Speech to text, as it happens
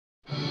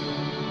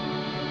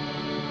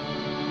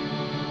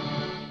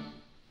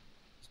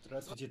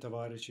Здравствуйте,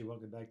 товарищи.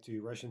 Welcome back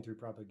to Russian Through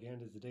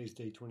Propaganda. Today's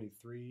day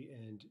 23,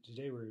 and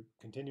today we're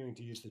continuing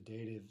to use the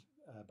dative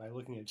by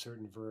looking at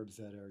certain verbs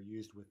that are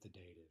used with the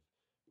dative.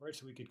 Right,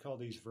 so we could call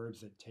these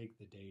verbs that take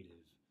the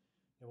dative.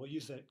 And we'll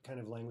use that kind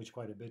of language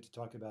quite a bit to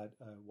talk about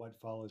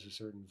what follows a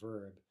certain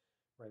verb,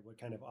 right, what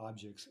kind of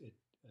objects it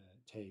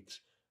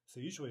takes. So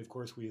usually, of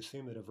course, we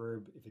assume that a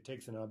verb, if it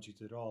takes an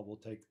object at all, will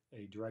take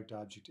a direct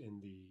object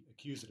in the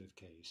accusative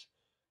case.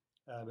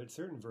 But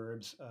certain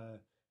verbs,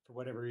 for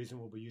whatever reason,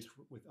 will be used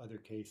with other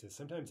cases.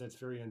 Sometimes that's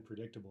very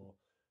unpredictable.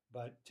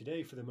 But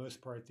today, for the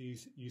most part,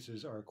 these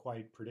uses are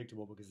quite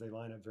predictable because they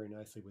line up very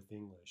nicely with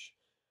English.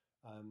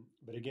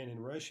 But again,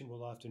 in Russian,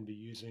 we'll often be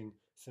using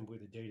simply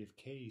the dative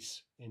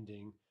case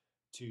ending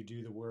to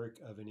do the work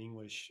of an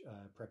English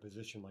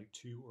preposition like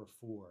to or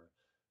for,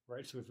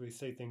 right? So if we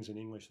say things in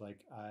English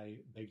like I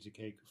baked a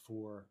cake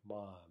for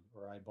mom,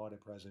 or I bought a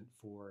present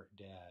for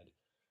dad,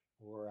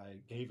 or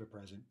I gave a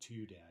present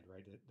to dad,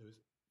 right? Those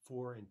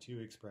for and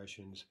to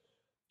expressions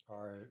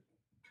are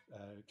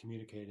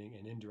communicating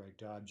an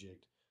indirect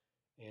object.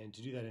 And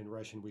to do that in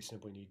Russian, we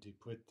simply need to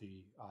put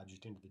the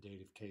object into the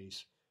dative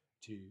case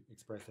to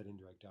express that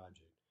indirect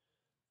object.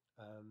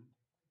 Um,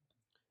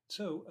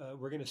 so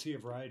we're going to see a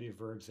variety of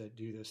verbs that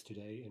do this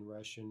today in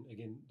Russian.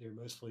 Again, they're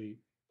mostly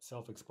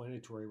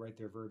self-explanatory, right?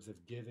 They're verbs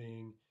of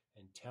giving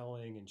and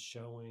telling and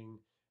showing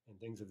and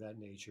things of that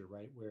nature,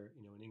 right? Where,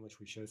 in English,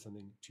 we show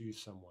something to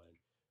someone.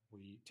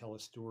 We tell a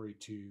story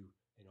to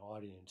an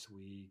audience.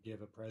 We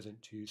give a present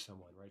to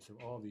someone, right? So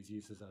all of these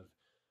uses of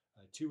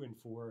to and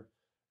for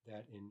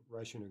that in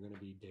Russian are going to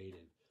be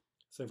dative.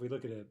 So if we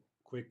look at a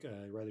quick,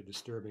 rather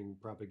disturbing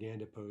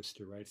propaganda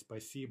poster, right?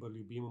 Спасибо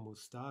любимому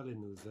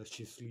Сталину за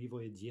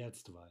счастливое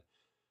детство,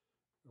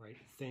 right?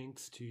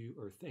 Thanks to,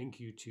 or thank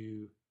you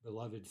to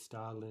beloved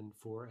Stalin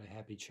for a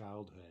happy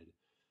childhood.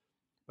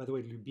 By the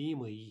way,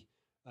 любимый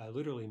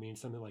literally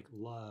means something like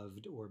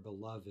loved or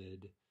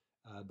beloved,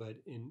 but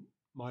in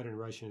modern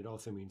Russian, it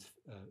also means,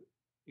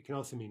 it can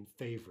also mean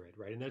favorite,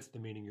 right? And that's the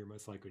meaning you're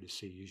most likely to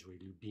see usually.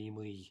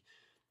 Любимый,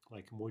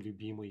 like мой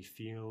любимый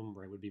film,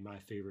 right, would be my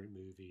favorite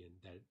movie, and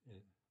that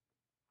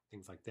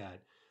things like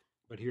that.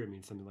 But here it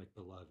means something like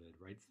beloved,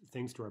 right?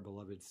 Thanks to our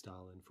beloved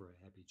Stalin for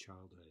a happy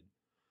childhood.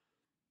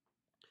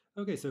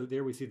 Okay, so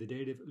there we see the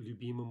dative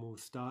любимому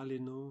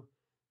Сталину,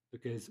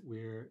 because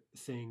we're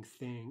saying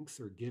thanks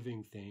or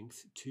giving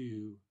thanks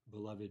to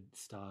beloved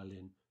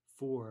Stalin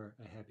for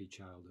a happy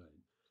childhood.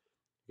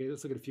 Okay,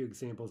 let's look at a few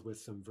examples with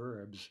some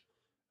verbs.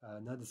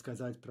 Надо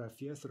сказать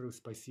профессору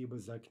спасибо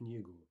за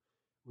книгу.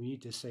 We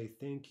need to say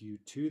thank you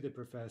to the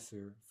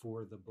professor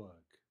for the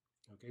book.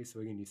 Okay, so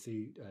again, you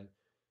see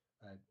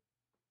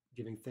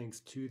giving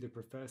thanks to the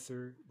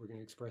professor. We're going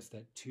to express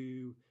that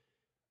to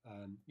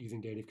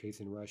using dative case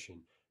in Russian.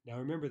 Now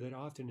remember that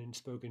often in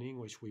spoken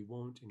English, we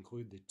won't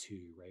include the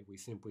to, right? We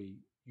simply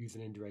use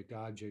an indirect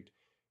object,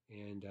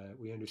 and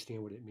we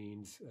understand what it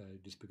means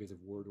just because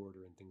of word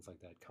order and things like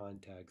that,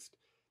 context.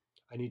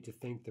 I need to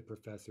thank the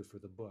professor for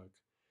the book.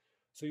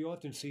 So you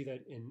often see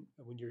that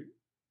when you're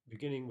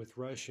beginning with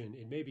Russian,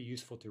 it may be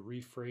useful to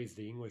rephrase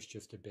the English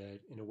just a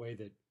bit in a way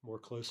that more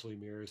closely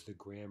mirrors the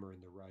grammar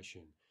in the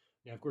Russian.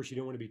 Now, of course, you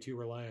don't want to be too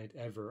reliant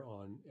ever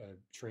on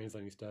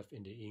translating stuff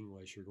into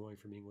English or going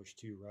from English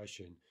to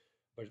Russian,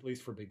 but at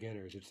least for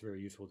beginners, it's very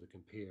useful to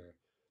compare.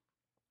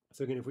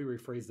 So again, if we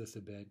rephrase this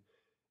a bit,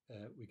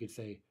 we could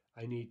say,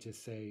 I need to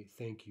say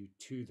thank you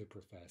to the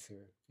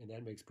professor. And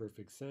that makes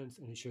perfect sense,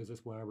 and it shows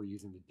us why we're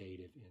using the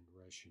dative in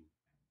Russian.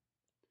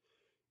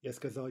 Я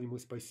сказал ему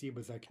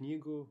спасибо за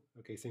книгу.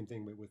 Okay, same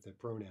thing but with the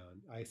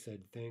pronoun. I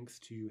said thanks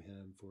to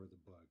him for the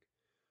book.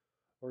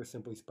 Or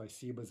simply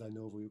спасибо за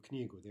новую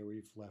книгу. There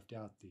we've left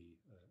out the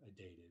a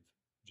dative,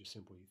 just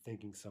simply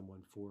thanking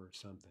someone for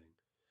something.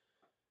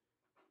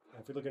 Now,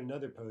 if we look at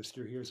another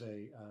poster, here's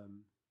a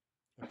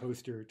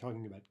poster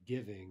talking about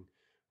giving.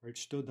 Right?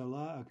 Что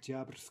дала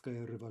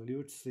Октябрьская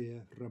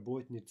революция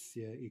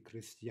работнице и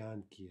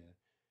крестьянке?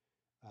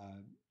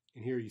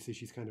 And here you see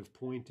she's kind of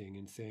pointing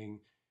and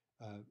saying,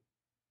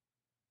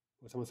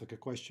 it's almost like a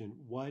question,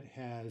 what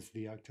has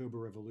the October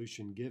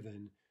Revolution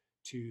given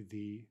to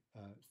the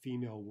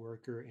female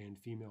worker and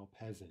female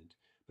peasant?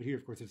 But here,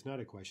 of course, it's not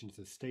a question, it's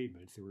a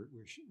statement. So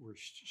we're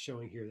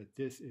showing here that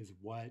this is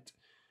what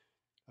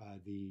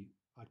the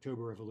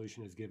October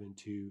Revolution has given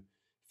to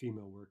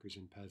female workers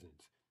and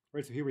peasants.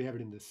 Right, so here we have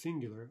it in the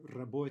singular,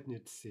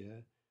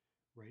 работнице,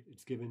 right?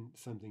 It's given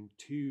something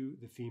to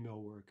the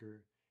female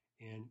worker,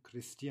 and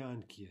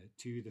крестьянке,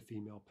 to the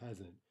female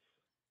peasant.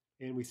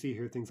 And we see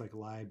here things like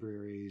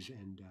libraries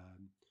and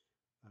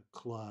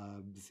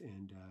clubs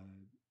and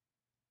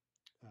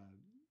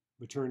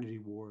maternity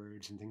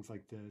wards and things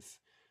like this,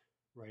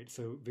 right?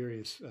 So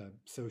various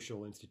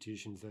social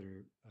institutions that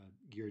are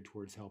geared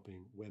towards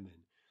helping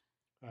women.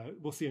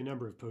 We'll see a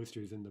number of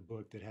posters in the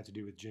book that have to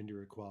do with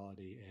gender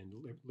equality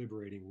and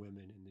liberating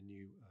women in the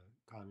new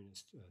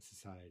communist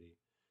society.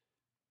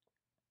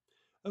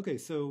 Okay,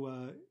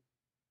 so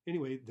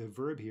anyway, the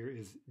verb here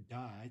is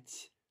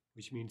dать,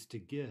 which means to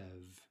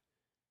give.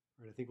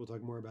 Right, I think we'll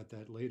talk more about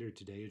that later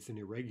today. It's an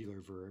irregular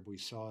verb. We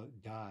saw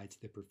da, it's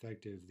the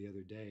perfective, the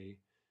other day.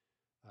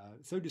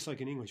 So just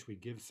like in English, we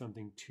give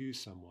something to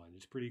someone.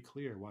 It's pretty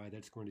clear why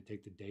that's going to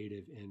take the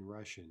dative in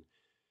Russian.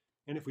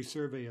 And if we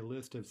survey a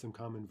list of some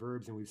common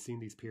verbs, and we've seen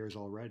these pairs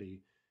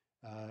already,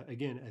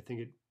 again, I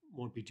think it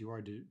won't be too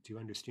hard to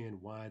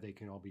understand why they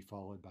can all be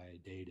followed by a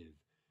dative,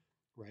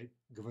 right?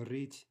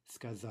 Говорить,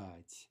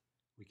 сказать.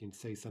 We can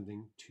say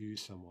something to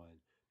someone.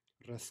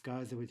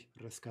 Рассказывать,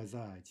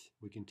 рассказать.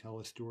 We can tell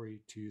a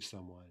story to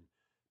someone.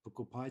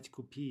 Покупать,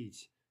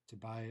 купить. To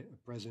buy a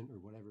present or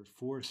whatever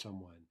for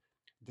someone.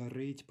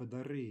 Дарить,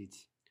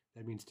 подарить.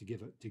 That means to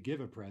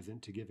give a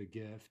present, to give a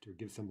gift, or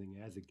give something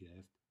as a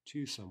gift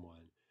to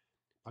someone.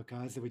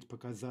 Показывать,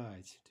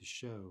 показать, to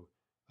show.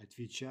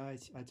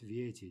 Отвечать,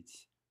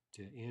 ответить,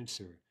 to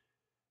answer.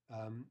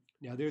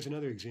 Now there's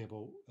another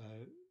example.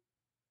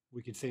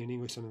 We could say in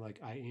English something like,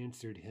 I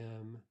answered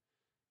him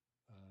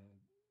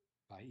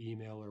by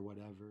email or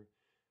whatever.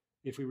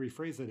 If we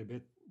rephrase that a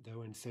bit,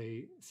 though, and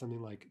say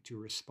something like to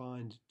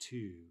respond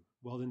to,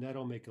 well, then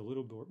that'll make a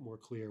little bit more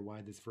clear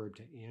why this verb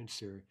to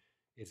answer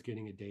is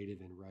getting a dative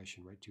in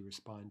Russian, right? To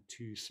respond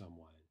to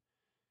someone,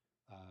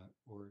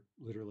 or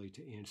literally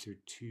to answer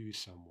to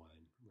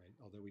someone, right?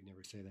 Although we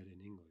never say that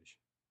in English.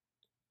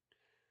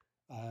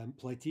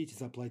 Платить,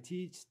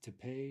 заплатить, to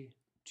pay,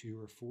 to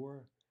or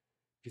for.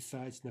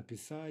 Писать,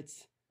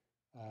 написать,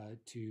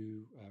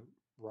 to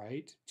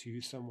write to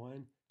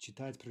someone.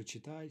 Читать,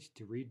 прочитать,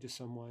 to read to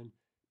someone.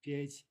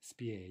 Петь,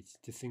 спеть,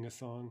 to sing a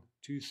song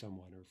to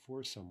someone or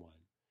for someone.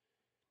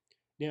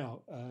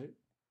 Now,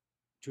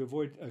 to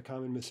avoid a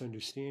common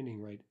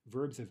misunderstanding, right,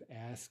 verbs of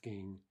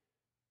asking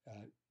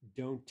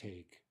don't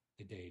take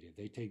the dative.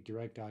 They take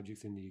direct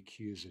objects in the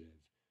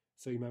accusative.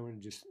 So you might want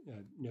to just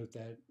note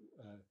that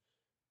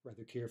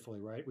rather carefully,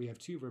 right? We have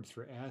two verbs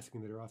for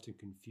asking that are often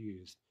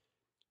confused.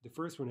 The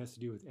first one has to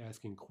do with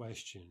asking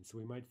questions. So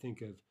we might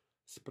think of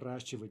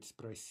спрашивать,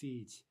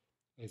 спросить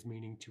as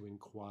meaning to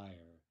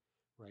inquire,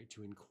 right?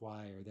 To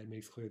inquire. That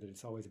makes clear that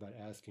it's always about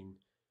asking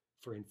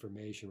for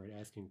information, right?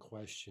 Asking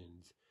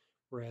questions.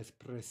 Whereas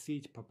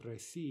просить,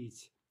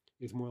 попросить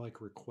is more like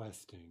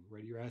requesting,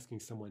 right? You're asking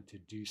someone to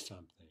do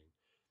something.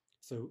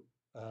 So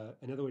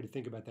another way to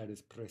think about that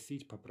is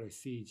просить,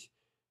 попросить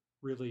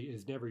really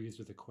is never used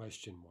with a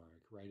question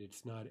mark, right?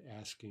 It's not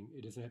asking,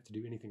 it doesn't have to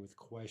do anything with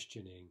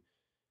questioning.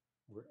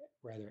 We're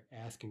rather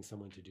asking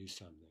someone to do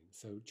something.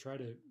 So try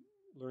to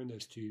learn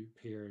those two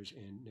pairs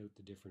and note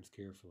the difference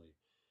carefully.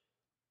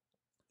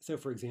 So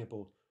for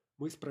example,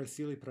 мы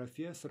спросили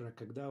профессора,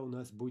 когда у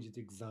нас будет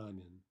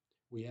экзамен.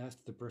 We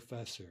asked the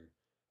professor.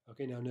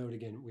 Okay, now note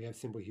again, we have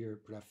simply here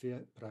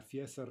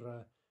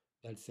профессора.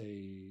 That's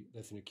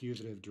an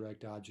accusative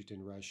direct object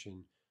in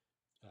Russian.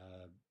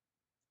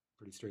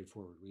 Pretty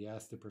straightforward. We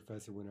asked the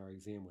professor when our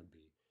exam would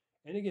be.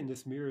 And again,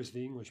 this mirrors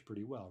the English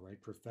pretty well,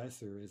 right?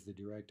 Professor is the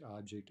direct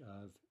object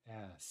of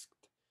asked.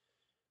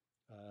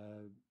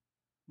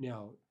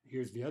 Now,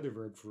 here's the other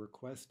verb for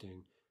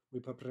requesting.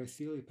 Мы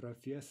попросили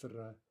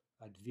профессора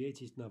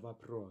ответить на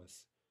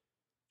вопрос.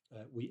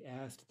 We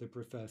asked the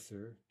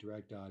professor,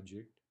 direct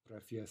object,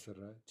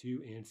 профессора,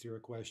 to answer a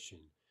question.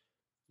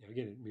 Now,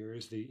 again, it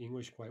mirrors the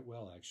English quite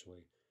well,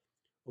 actually.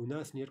 У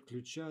нас нет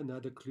ключа,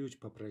 надо ключ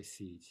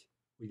попросить.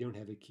 We don't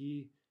have a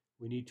key,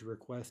 we need to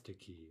request a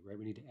key, right?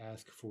 We need to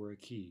ask for a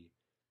key.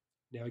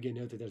 Now, again,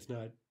 note that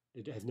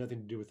it has nothing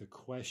to do with a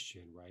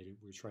question, right?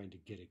 We're trying to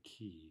get a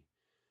key.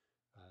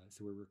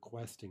 So we're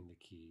requesting the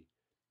key.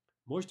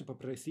 Можно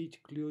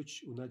попросить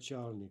ключ у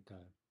начальника.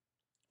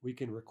 We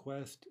can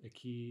request a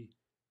key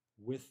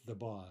with the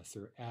boss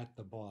or at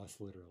the boss,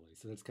 literally.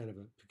 So that's kind of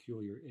a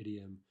peculiar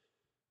idiom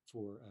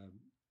for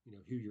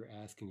who you're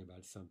asking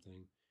about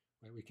something,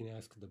 right? We can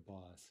ask the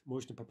boss.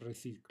 Можно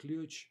попросить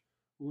ключ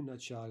у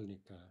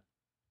начальника.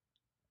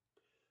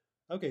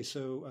 Okay,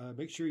 so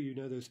make sure you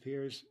know those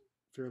pairs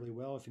fairly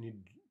well. If you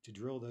need to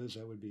drill those,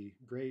 that would be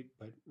great.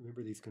 But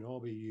remember, these can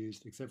all be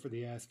used, except for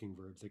the asking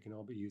verbs, they can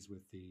all be used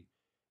with the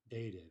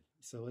dative.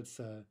 So let's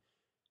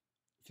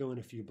fill in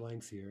a few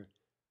blanks here.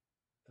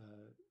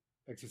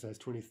 Exercise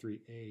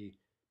 23A.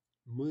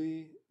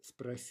 Мы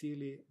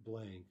спросили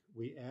blank.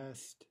 We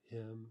asked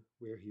him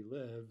where he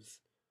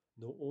lives,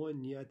 но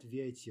он не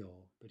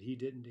ответил, but he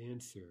didn't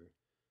answer.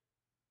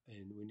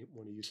 And we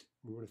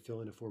want to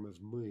fill in a form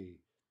of мы.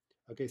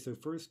 Okay, so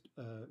first,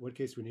 what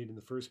case do we need in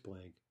the first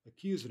blank?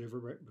 Accusative,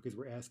 because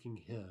we're asking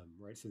him,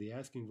 right? So the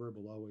asking verb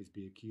will always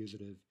be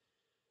accusative.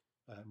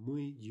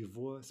 Мы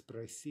его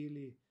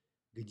спросили,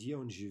 где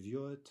он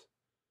живет,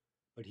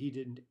 but he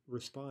didn't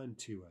respond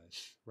to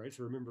us, right?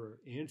 So remember,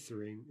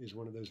 answering is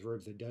one of those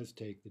verbs that does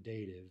take the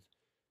dative,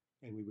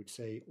 and we would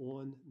say,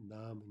 он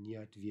нам не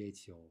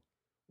ответил.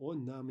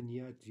 Он нам не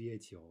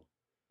ответил.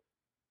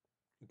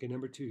 Okay,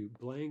 number two,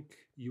 blank,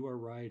 you are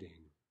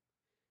writing,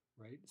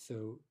 right?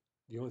 So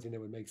the only thing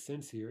that would make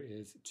sense here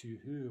is to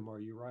whom are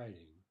you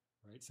writing,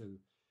 right? So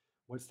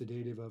what's the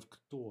dative of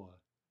кто?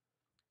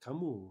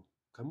 Кому?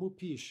 Кому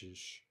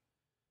пишешь?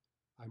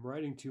 I'm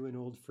writing to an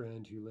old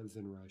friend who lives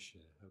in Russia.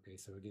 Okay,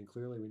 so again,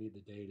 clearly we need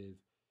the dative.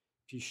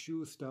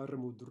 Пишу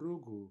старому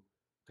другу,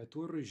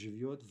 который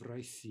живет в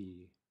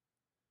России.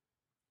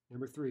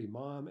 Number 3,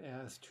 mom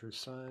asked her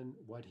son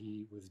what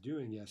he was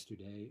doing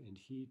yesterday, and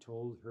he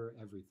told her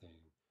everything.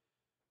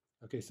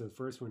 Okay, so the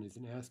first one is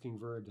an asking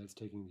verb that's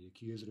taking the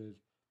accusative.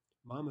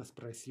 Mama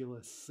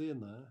спросила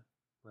сына,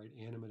 right,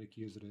 animate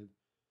accusative,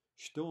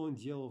 что он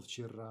делал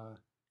вчера,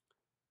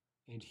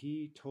 and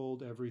he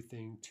told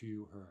everything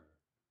to her,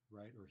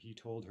 right, or he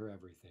told her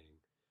everything.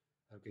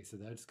 Okay, so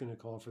that's going to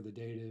call for the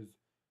dative.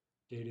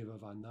 Dative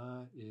of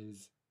она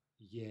is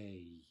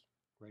yay,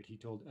 right? He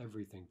told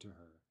everything to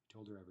her. He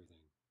told her everything.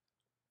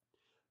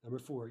 Number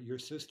 4, your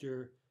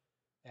sister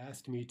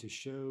asked me to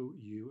show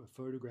you a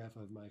photograph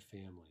of my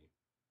family.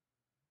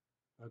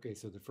 Okay,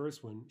 so the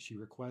first one, she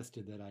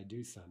requested that I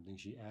do something.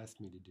 She asked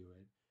me to do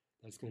it.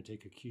 That's going to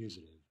take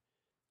accusative.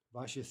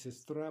 Ваша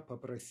сестра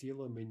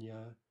попросила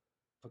меня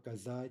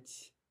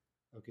показать.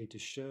 Okay, to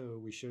show,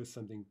 we show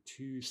something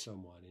to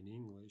someone in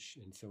English.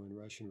 And so in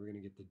Russian, we're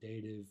going to get the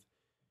dative.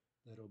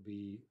 That'll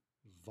be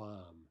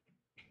вам.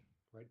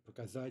 Right?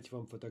 Показать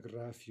вам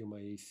фотографию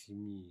моей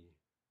семьи.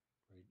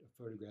 Right?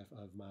 A photograph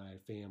of my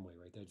family.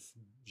 Right? That's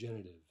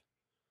genitive.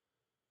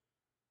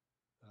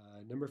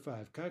 Number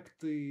 5. Как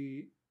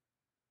ты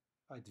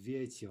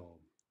ответил?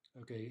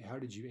 Okay, how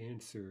did you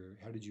answer?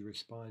 How did you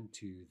respond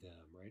to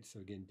them? Right? So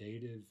again,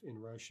 dative in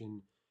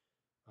Russian,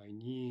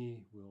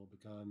 они will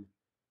become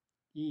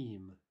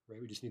им.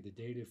 Right? We just need the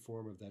dative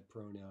form of that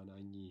pronoun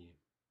они.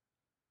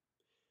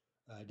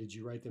 Did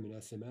you write them an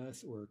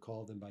SMS or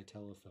call them by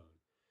telephone?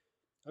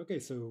 Okay,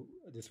 so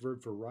this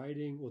verb for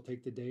writing will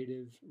take the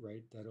dative,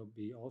 right? That'll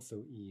be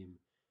also им.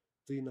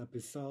 Ты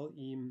написал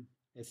им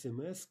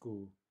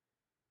SMS-ку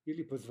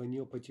или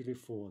позвонил по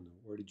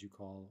телефону? Or did you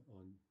call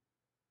on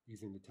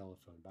using the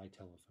telephone, by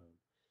telephone?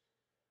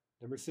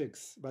 Number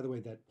 6, by the way,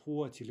 that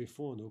по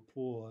телефону,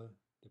 по,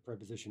 the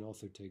preposition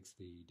also takes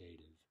the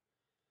dative.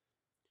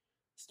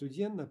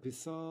 Студент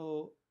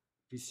написал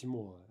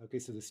письмо. Okay,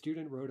 so the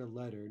student wrote a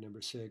letter,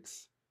 number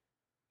 6,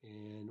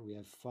 and we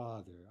have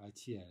father,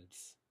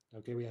 отец.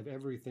 Okay, we have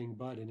everything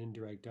but an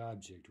indirect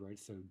object, right?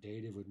 So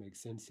dative would make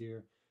sense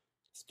here.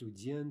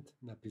 Студент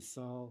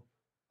написал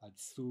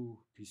отцу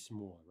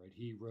письмо, right?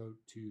 He wrote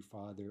to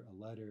father a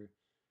letter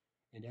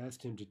and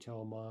asked him to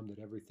tell mom that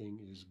everything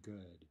is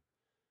good.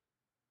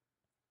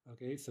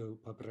 Okay, so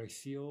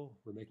попросил,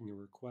 we're making a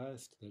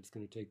request. That's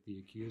going to take the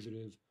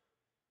accusative.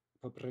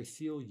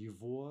 Попросил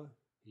его,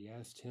 he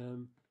asked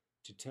him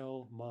to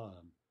tell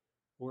mom.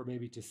 Or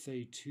maybe to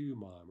say to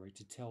mom, right?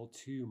 To tell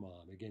to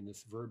mom. Again,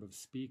 this verb of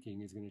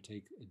speaking is going to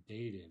take a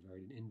dative,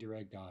 right? An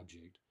indirect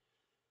object.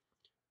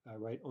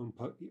 Right? Он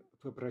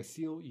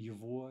попросил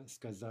его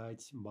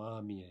сказать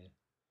маме,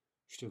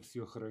 что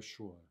все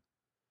хорошо.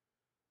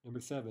 Number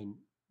 7,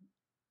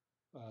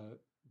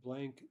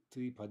 blank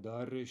ты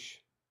подаришь,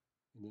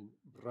 and then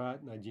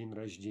брат на день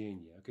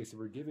рождения. Okay, so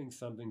we're giving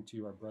something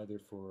to our brother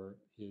for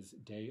his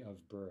day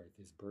of birth,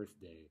 his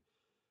birthday.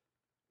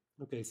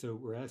 Okay, so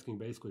we're asking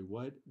basically,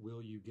 what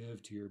will you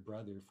give to your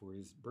brother for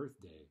his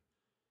birthday?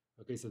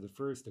 Okay, so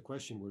the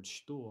question word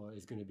что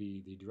is going to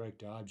be the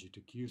direct object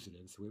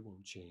accusative, so it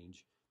won't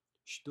change.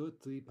 Что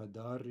ты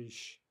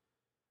подаришь?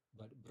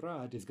 But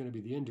брат is going to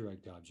be the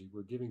indirect object.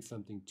 We're giving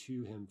something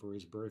to him for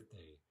his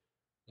birthday.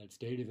 That's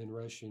dative in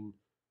Russian,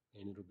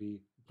 and it'll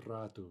be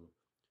брату.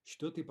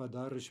 Что ты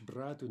подаришь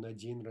брату на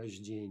день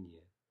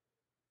рождения?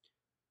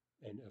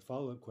 And a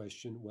follow-up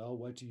question, well,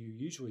 what do you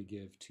usually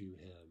give to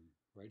him?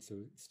 Right,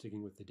 so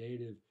sticking with the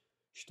dative,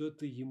 что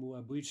ты ему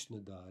обычно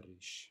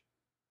даришь?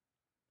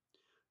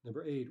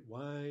 Number 8,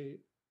 why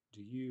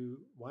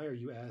are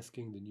you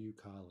asking the new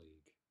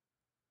colleague?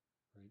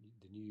 Right,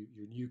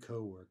 your new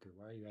coworker,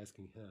 why are you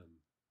asking him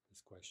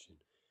this question?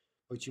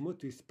 Почему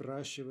ты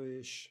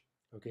спрашиваешь?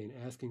 Okay, an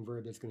asking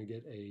verb that's going to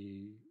get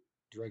a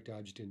direct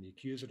object in the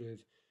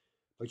accusative.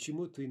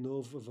 Почему ты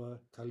нового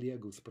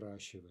коллегу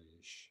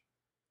спрашиваешь?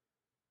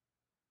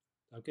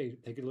 Okay,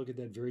 take a look at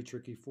that very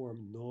tricky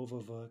form,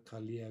 нового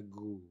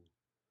коллегу.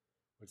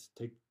 Let's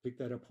pick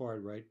that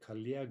apart, right?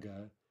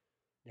 Коллега.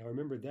 Now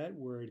remember, that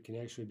word can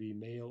actually be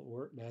male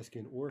or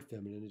masculine or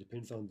feminine. It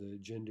depends on the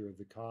gender of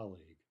the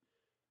colleague,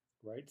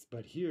 right?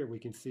 But here we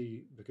can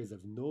see, because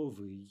of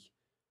новый,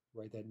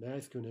 right, that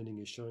masculine ending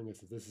is showing us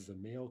that this is a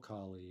male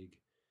colleague.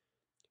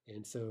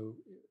 And so,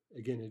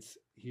 again, it's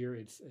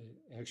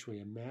actually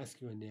a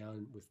masculine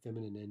noun with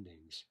feminine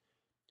endings.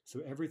 So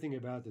everything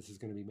about this is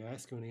going to be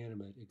masculine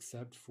animate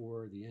except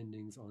for the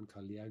endings on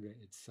коллега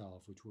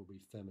itself, which will be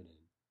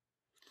feminine.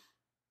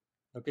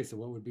 Okay, so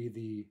what would be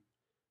the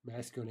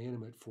masculine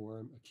animate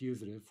form,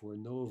 accusative for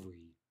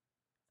новый?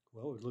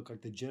 Well, it would look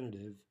like the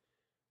genitive,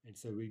 and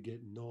so we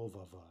get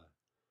нового,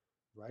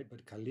 right?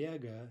 But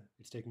коллега,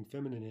 it's taking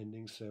feminine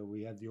endings, so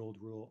we have the old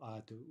rule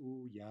а to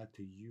у, я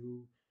to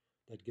you,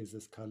 that gives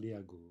us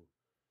коллегу.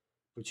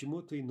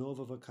 Почему ты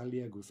нового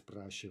коллегу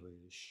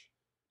спрашиваешь?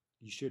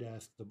 You should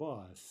ask the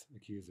boss,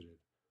 accusative.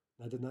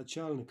 Надо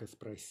начальника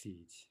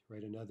спросить,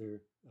 right?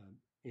 Another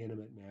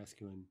animate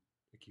masculine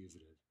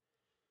accusative.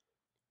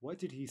 What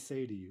did he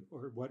say to you?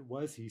 Or what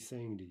was he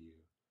saying to you?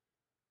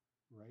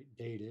 Right?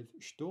 Dative.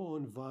 Что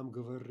он вам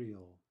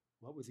говорил?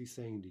 What was he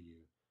saying to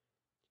you?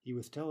 He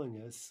was telling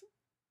us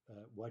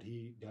what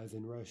he does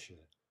in Russia.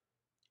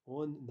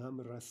 Он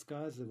нам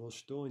рассказывал,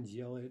 что он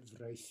делает в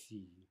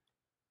России.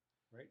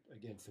 Right?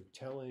 Again, so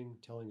telling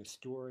a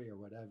story or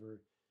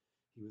whatever.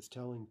 He was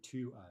telling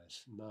to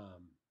us,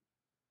 nam.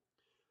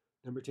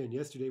 Number 10,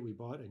 yesterday we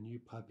bought a new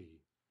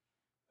puppy.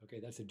 Okay,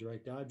 that's a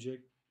direct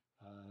object.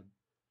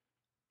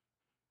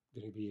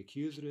 Going to be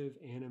accusative,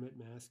 animate,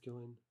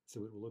 masculine.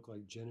 So it will look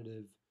like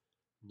genitive,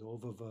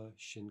 нового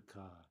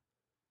щенка.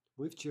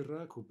 Мы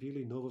вчера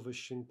купили нового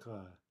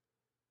щенка.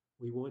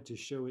 We want to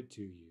show it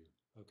to you.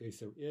 Okay,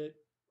 so it,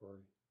 or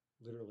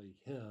literally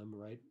him,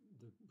 right?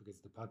 Because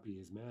the puppy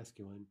is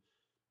masculine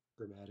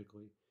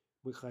grammatically.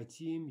 Мы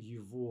хотим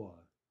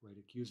его, right?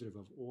 Accusative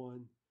of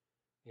on.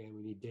 And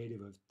we need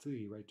dative of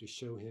ты, right? To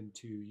show him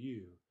to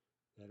you.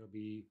 That'll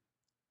be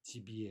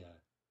тебе.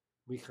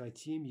 Мы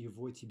хотим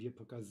его тебе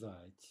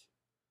показать.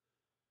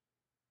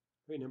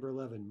 Right, number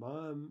 11.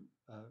 Mom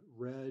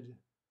read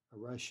a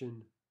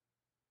Russian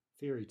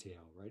fairy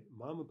tale, right?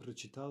 Mama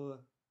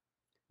прочитала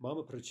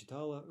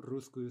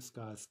русскую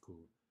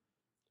сказку.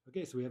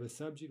 Okay, so we have a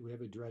subject, we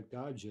have a direct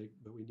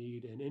object, but we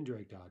need an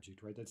indirect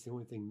object, right? That's the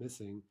only thing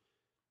missing.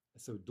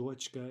 So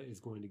дочка is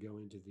going to go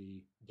into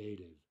the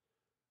dative,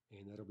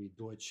 and that'll be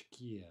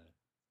дочке.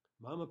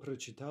 Mama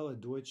прочитала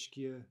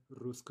дочке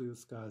русскую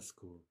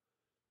сказку.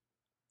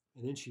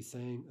 And then she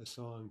sang a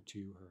song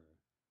to her,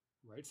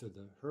 right? So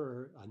the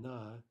her,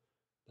 она,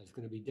 that's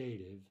going to be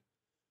dative.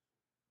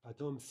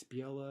 Потом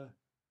спела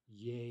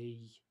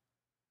ей.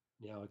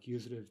 Now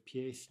accusative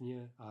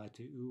песня, а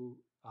ты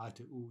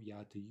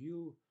я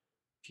тую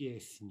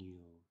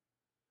песню.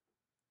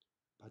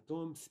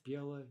 Потом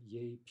спела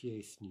ей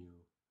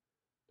песню.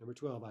 Number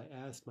 12, I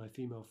asked my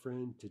female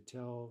friend to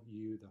tell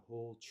you the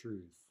whole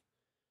truth.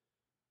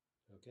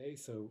 Okay,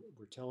 so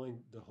we're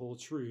telling the whole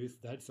truth.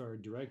 That's our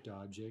direct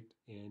object,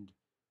 and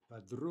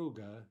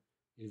подруга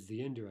is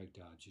the indirect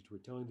object. We're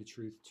telling the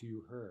truth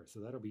to her, so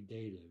that'll be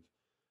dative.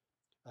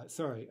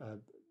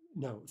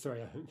 No,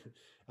 sorry,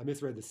 I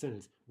misread the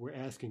sentence. We're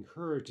asking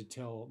her to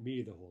tell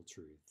me the whole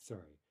truth.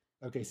 Sorry.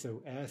 Okay,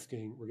 so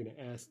asking, we're going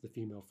to ask the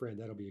female friend.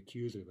 That'll be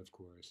accusative, of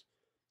course.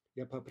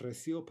 Я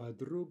попросил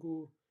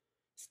подругу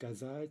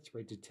сказать,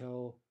 right, to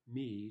tell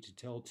me, to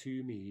tell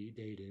to me,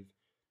 dative.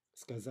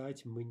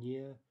 Сказать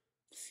мне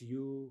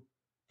всю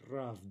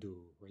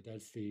правду, right?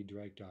 That's the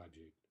direct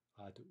object.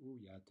 А ты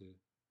я ты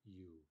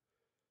you.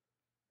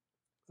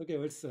 Okay,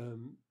 let's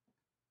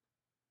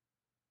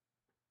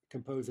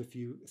compose a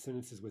few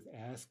sentences with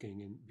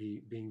asking and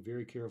being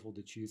very careful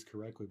to choose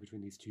correctly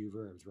between these two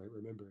verbs, right?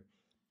 Remember,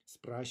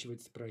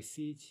 спрашивать,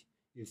 спросить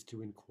is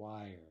to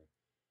inquire.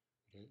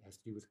 It has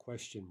to do with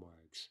question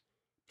marks.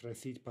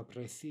 Просить,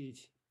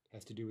 попросить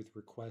has to do with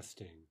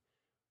requesting,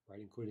 right?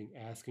 Including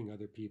asking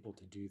other people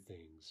to do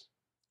things,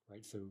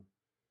 right? So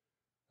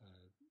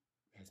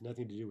has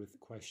nothing to do with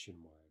question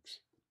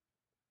marks.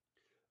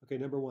 Okay,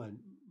 number 1,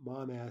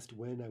 Mom asked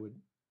when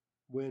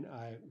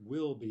I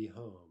will be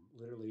home.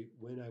 Literally,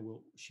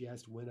 she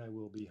asked when I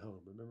will be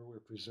home. Remember, we're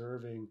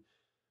preserving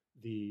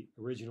the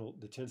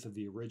tense of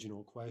the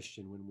original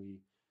question when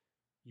we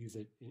use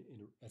it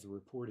as a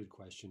reported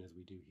question as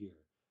we do here.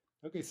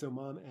 Okay, so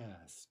Mom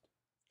asked.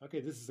 Okay,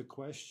 this is a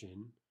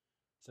question.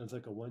 Sounds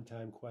like a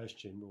one-time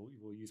question.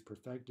 We'll use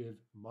perfective.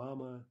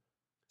 Mama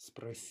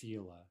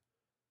спросила.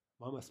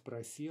 Mama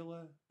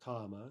спросила,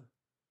 comma.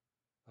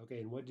 Okay,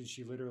 and what did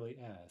she literally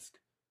ask?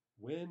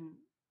 When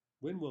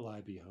will I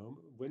be home?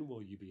 When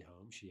will you be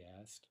home? She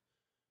asked.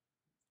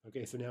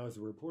 Okay, so now as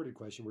a reported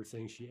question, we're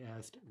saying she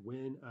asked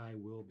when I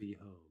will be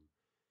home.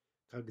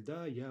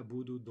 Когда я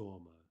буду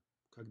дома?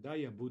 Когда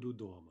я буду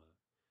дома?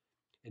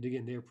 And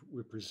again,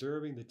 we're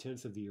preserving the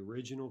tense of the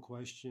original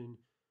question,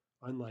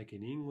 unlike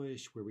in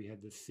English, where we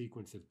have this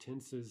sequence of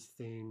tenses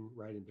thing,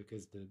 right? And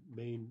because the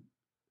main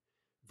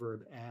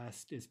verb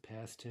asked is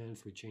past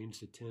tense, we change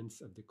the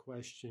tense of the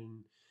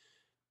question,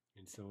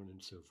 and so on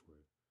and so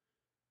forth.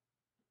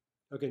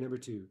 Okay, number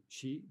 2,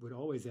 she would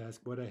always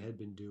ask what I had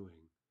been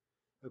doing.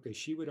 Okay,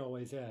 she would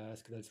always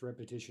ask, that's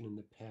repetition in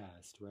the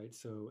past, right?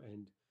 So,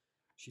 and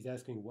she's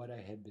asking what I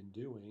had been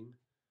doing.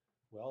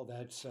 Well,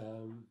 that's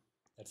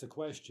a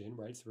question,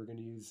 right? So we're going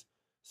to use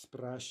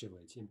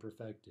спрашивать,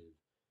 imperfective.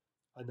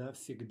 Она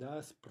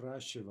всегда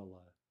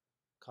спрашивала,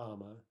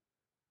 comma,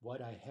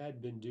 what I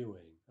had been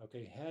doing.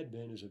 Okay, had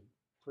been is a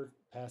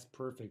past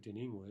perfect in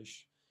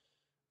English.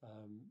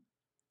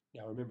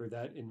 Now remember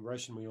that in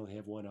Russian we only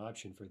have one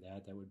option for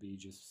that. That would be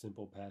just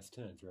simple past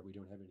tense, right? We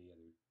don't have any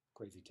other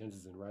crazy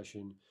tenses in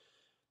Russian.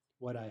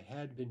 What I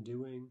had been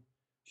doing,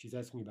 she's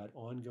asking about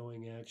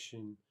ongoing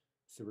action,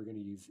 so we're going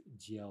to use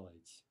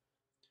делать.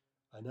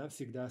 Она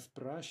всегда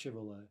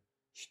спрашивала,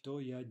 что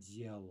я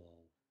делал,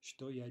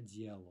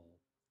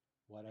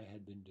 what I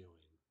had been doing.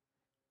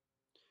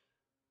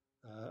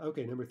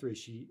 Okay, number 3,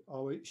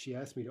 she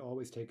asked me to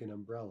always take an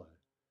umbrella.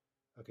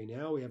 Okay,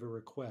 now we have a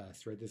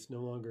request, right? This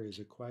no longer is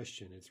a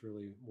question. It's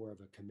really more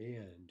of a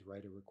command,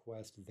 right? A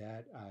request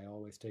that I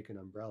always take an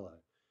umbrella.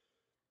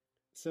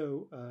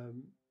 So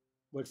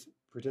let's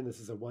pretend this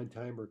is a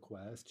one-time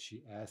request.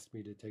 She asked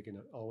me to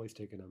always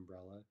take an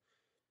umbrella.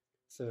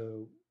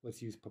 So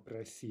let's use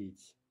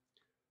попросить.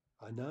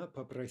 Она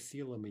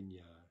попросила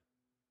меня,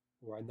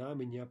 or она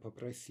меня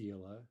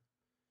попросила,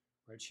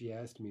 right? She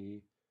asked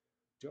me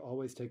to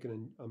always take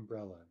an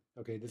umbrella.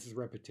 Okay, this is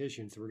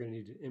repetition, so we're going to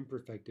need an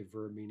imperfective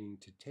verb meaning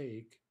to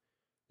take.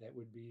 That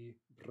would be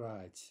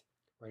брать,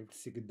 right?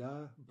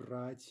 Всегда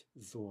брать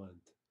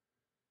зонт.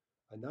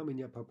 Она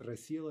меня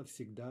попросила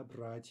всегда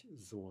брать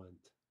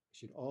зонт. I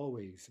should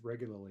always,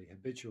 regularly,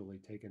 habitually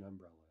take an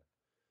umbrella.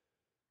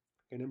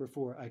 Okay, number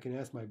 4, I can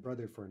ask my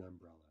brother for an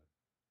umbrella.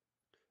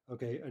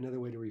 Okay, another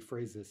way to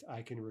rephrase this,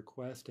 I can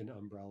request an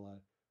umbrella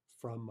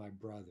from my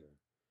brother,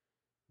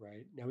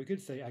 right? Now we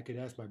could say I could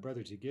ask my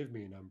brother to give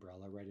me an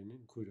umbrella, right, and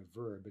include a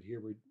verb, but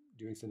here we're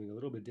doing something a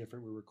little bit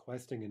different. We're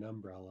requesting an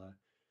umbrella,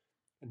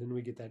 and then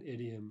we get that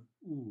idiom,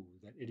 ooh,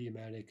 that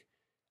idiomatic,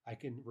 I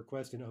can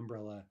request an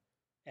umbrella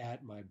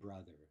at my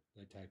brother,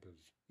 that type of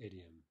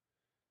idiom.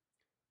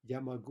 Я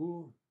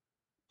могу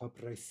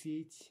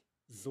попросить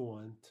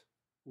зонт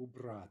у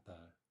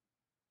брата.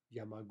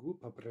 Я могу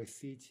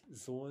попросить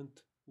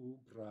зонт у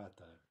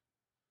брата.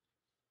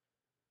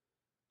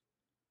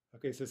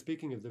 Okay, so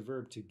speaking of the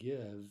verb to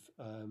give,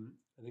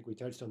 I think we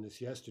touched on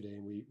this yesterday,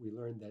 and we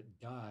learned that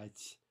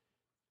dać,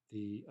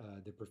 the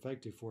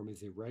perfective form,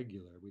 is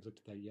irregular. We looked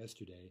at that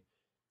yesterday,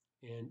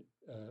 and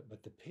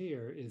but the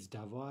pair is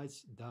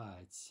давать,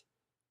 dać.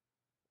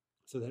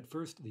 So that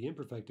first, the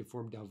imperfective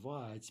form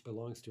давать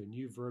belongs to a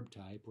new verb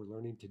type we're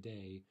learning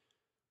today.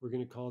 We're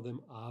going to call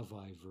them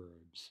avai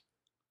verbs.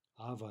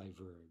 Avai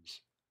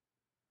verbs.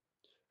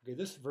 Okay,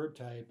 this verb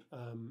type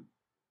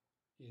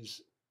is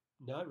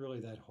not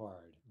really that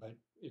hard, but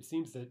it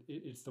seems that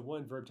it's the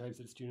one verb type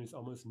that students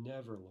almost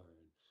never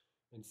learn.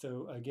 And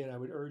so again, I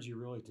would urge you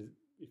really to,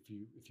 if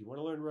you want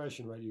to learn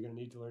Russian, right, you're going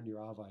to need to learn your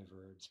avai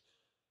verbs.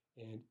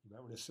 And you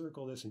might want to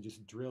circle this and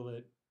just drill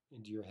it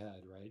into your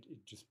head, right?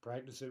 Just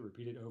practice it,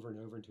 repeat it over and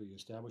over until you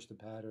establish the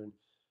pattern.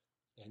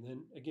 And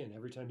then again,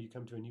 every time you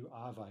come to a new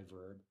avai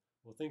verb,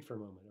 well, think for a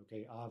moment,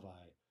 okay,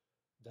 avai,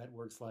 that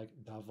works like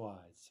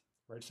давать,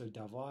 right? So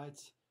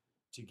давать,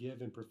 to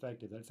give, in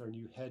perfective, that's our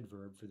new head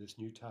verb for this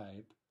new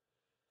type.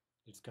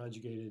 It's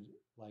conjugated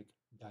like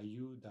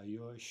даю,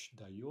 даешь,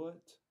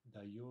 дает,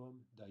 даем,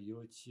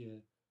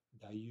 даете,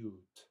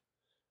 дают.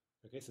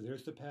 Okay, so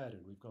there's the pattern.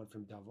 We've gone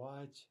from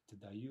давать to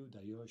даю,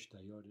 даешь,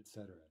 дает,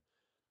 etc.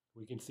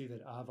 We can see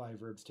that avai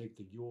verbs take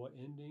the yo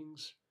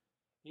endings,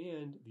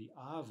 and the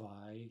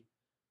avai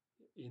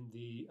in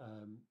the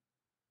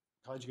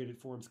conjugated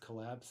forms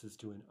collapses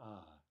to an a,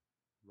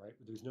 right?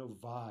 There's no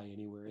vi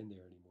anywhere in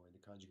there anymore in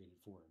the conjugated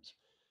forms.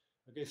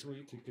 Okay, so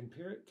we can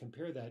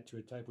compare that to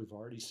a type we've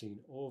already seen,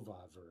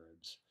 ova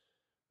verbs,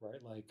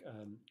 right? Like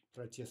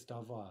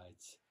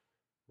протестовать,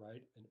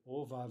 right? An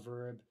ova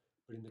verb,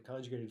 but in the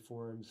conjugated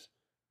forms,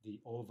 the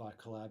ova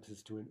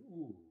collapses to an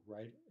u,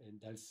 right?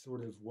 And that's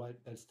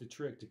the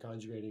trick to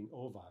conjugating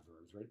ova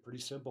verbs, right? Pretty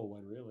simple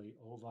one, really.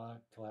 Ova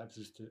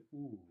collapses to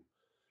u.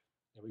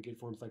 And we get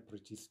forms like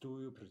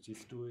протестую,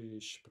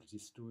 протестуешь,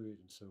 протестует,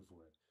 and so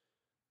forth.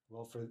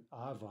 Well, for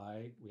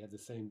avai, we have the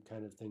same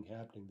kind of thing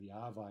happening. The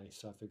avai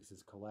suffix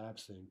is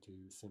collapsing to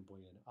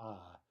simply an a,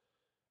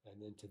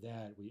 and then to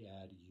that we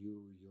add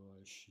you,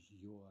 yosh,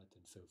 yot,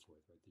 and so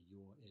forth, right? The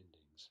yo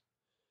endings.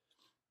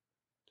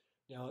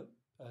 Now,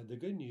 the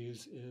good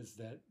news is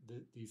that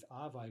these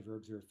avai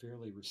verbs are a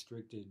fairly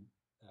restricted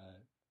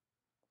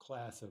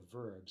class of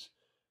verbs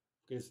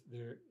because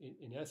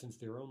in essence,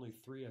 there are only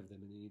 3 of them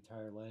in the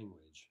entire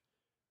language,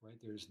 right?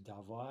 There's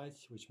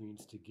давать, which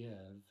means to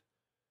give.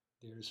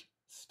 There's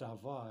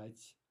ставать,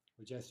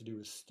 which has to do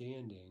with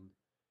standing.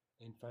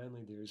 And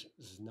finally, there's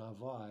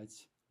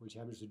знавать, which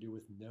happens to do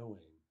with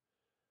knowing.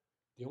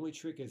 The only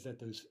trick is that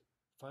those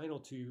final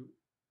two,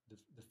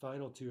 the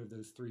final 2 of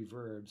those 3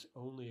 verbs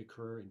only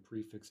occur in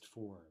prefixed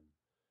form.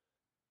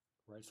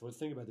 Right, so let's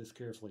think about this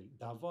carefully.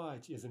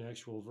 Давать is an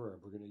actual verb.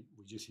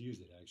 We just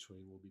use it actually,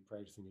 and we'll be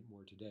practicing it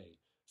more today.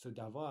 So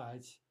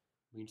давать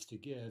means to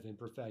give in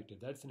perfective.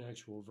 That's an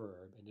actual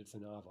verb, and it's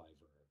an avai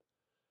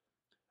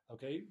verb.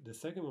 Okay, the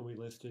second one we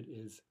listed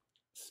is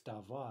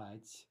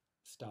ставать,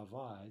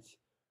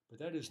 but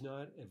that is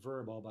not a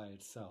verb all by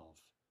itself.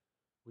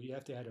 We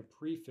have to add a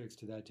prefix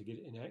to that to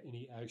get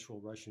any actual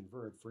Russian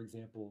verb. For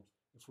example,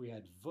 if we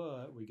add v,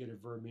 we get a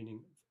verb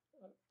meaning,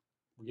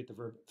 we get the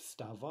verb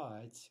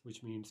вставать,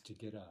 which means to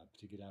get up,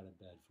 to get out of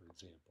bed, for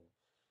example,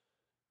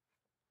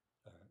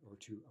 or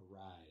to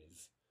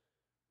arise,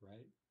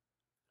 right?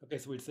 Okay,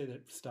 so we'd say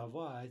that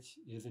вставать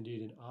is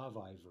indeed an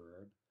avai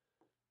verb,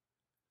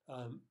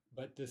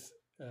 but this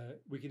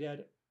we could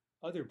add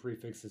other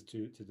prefixes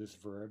to this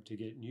verb to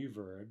get new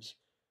verbs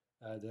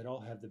that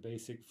all have the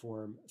basic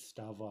form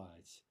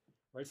ставать,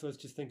 right? So let's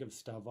just think of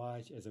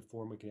ставать as a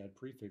form we can add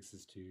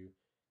prefixes to,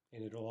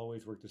 and it'll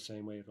always work the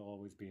same way. It'll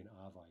always be an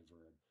avai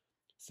verb.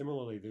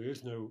 Similarly, there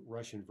is no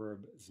Russian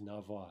verb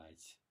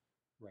znavать,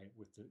 right?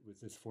 With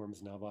this form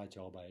znavать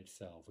all by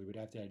itself, we would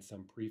have to add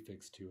some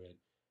prefix to it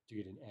to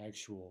get an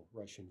actual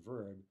Russian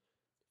verb.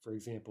 For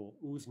example,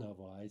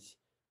 uznavать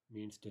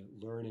means to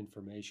learn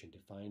information, to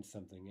find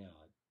something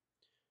out.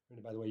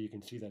 And by the way, you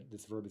can see that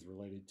this verb is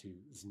related to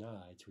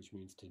znать, which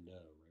means to know,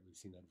 right? We've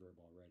seen that verb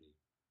already.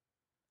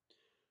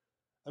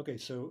 Okay,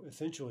 so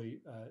essentially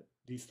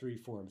these three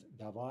forms,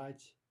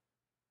 давать,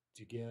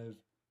 to give,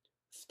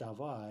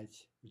 ставать,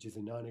 which is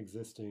a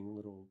non-existent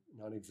little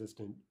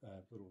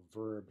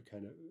verb,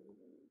 kind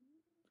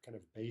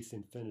of base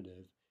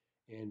infinitive,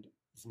 and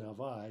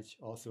znavать,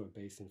 also a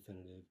base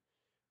infinitive,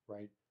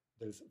 right?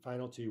 Those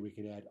final two, we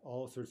can add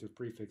all sorts of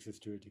prefixes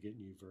to it to get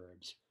new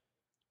verbs.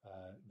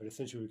 But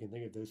essentially, we can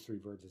think of those three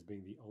verbs as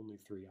being the only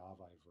three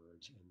āvai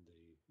verbs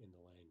in the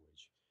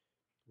language,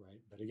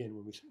 right? But again,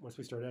 once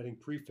we start adding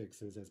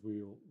prefixes, as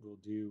we'll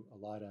do a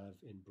lot of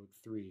in book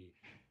 3,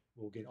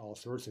 we'll get all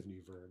sorts of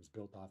new verbs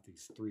built off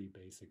these three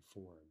basic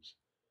forms,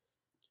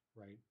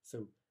 right?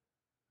 So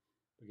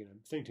again, I'm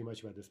saying too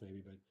much about this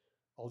maybe, but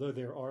although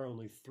there are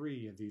only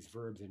 3 of these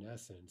verbs in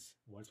essence,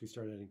 once we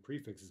start adding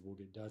prefixes, we'll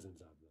get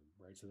dozens of them,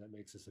 right? So that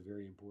makes this a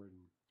very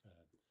important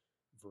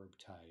verb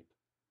type.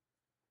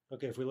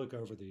 Okay, if we look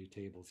over the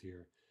tables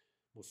here,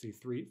 we'll see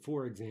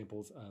 4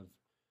 examples of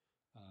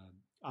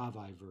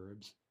āvai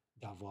verbs.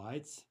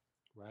 Давать,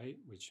 right,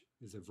 which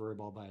is a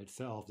verb all by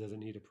itself, doesn't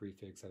need a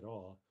prefix at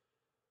all.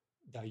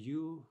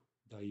 Даю,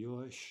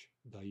 даешь,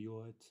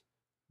 дает,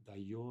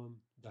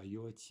 даем,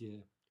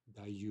 даете,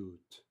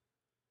 дают.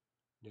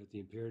 Note the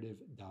imperative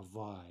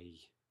давай.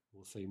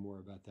 We'll say more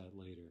about that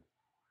later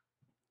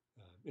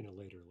in a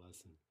later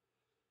lesson.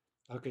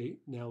 Okay,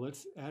 now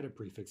let's add a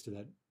prefix to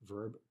that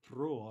verb,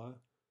 pro,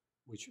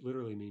 which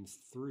literally means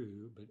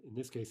through, but in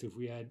this case, if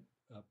we add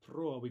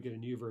pro, we get a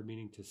new verb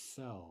meaning to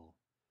sell,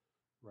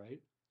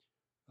 right?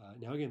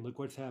 Now again, look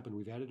what's happened.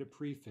 We've added a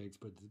prefix,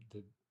 but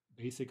the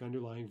basic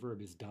underlying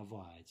verb is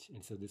давать,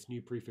 and so this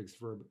new prefix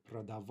verb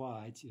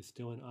продавать is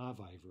still an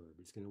āvai verb.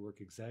 It's going to work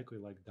exactly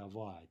like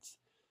давать.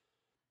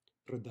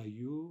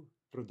 Продаю,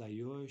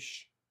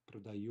 продаешь,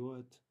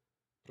 продает,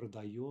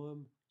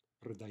 продаем,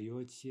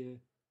 продаете,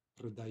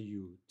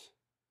 продают.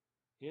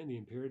 And the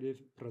imperative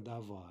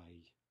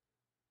продавай.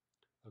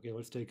 Okay,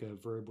 let's take a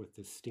verb with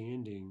the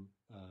standing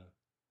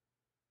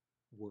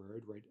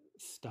word, right?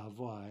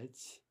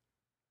 Ставать,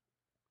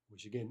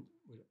 which again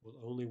will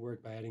only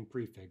work by adding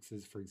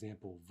prefixes. For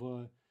example,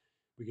 v,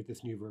 we get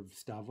this new verb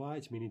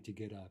вставать, meaning to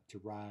get up, to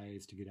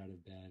rise, to get out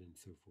of bed, and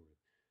so forth.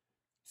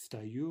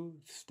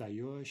 Встаю,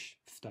 встаешь,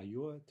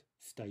 встает,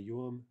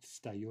 встаем,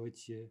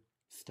 встаете,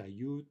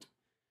 встают,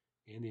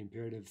 and the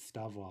imperative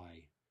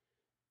вставай.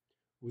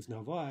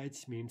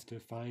 Узнавать means to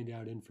find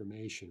out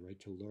information, right?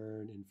 To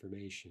learn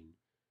information.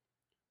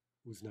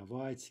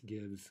 Узнавать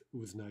gives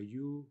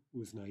узнаю,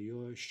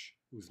 узнаешь,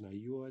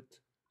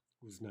 узнает,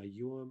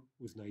 узнаем,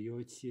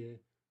 узнаете,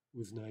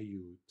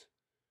 узнают.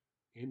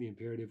 And the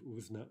imperative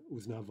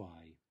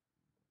узнавай.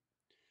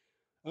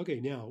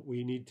 Okay, now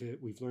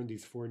we've learned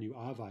these 4 new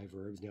āvai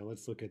verbs. Now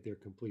let's look at their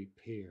complete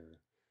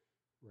pair,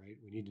 right?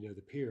 We need to know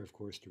the pair, of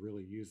course, to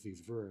really use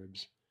these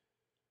verbs.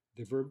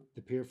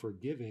 The pair for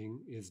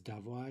giving is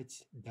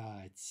давать,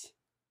 дать.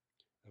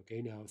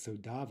 Okay, now, so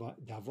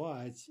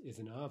давать is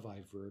an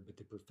āvai verb, but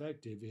the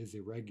perfective is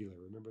irregular.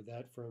 Remember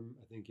that from,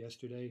 I think,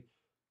 yesterday?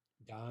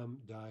 Dam,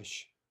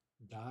 dash,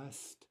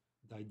 даст,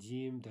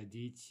 дадим,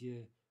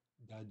 дадите,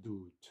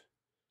 дадут.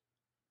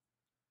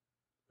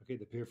 Okay,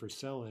 the pair for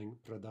selling,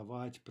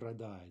 продавать,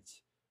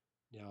 продать.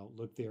 Now,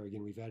 look there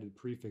again, we've added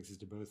prefixes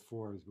to both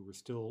forms, but we're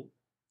still,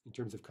 in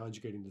terms of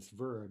conjugating this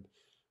verb,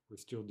 we're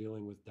still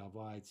dealing with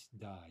давать,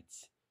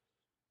 дать.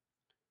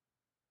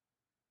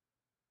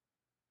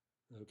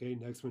 Okay,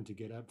 next one to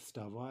get up,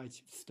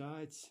 вставать,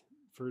 встать.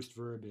 First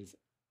verb is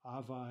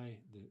āvai,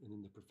 and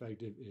then the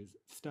perfective is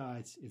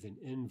встать, is an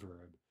in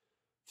verb.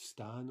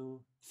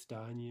 Встану,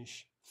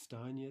 встанешь,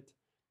 встанет,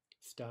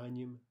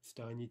 встанем,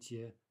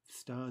 встанете,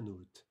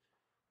 встанут.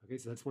 Okay,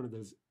 so that's one of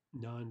those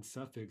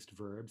non-suffixed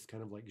verbs,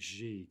 kind of like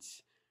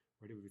жить.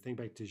 Right? If we think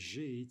back to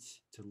жить,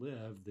 to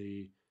live,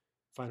 the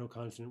final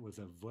consonant was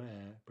a v,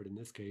 but in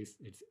this case,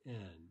 it's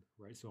n,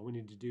 right? So all we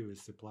need to do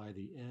is supply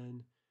the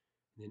n,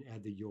 and then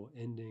add the yo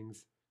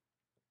endings.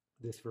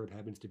 This verb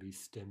happens to be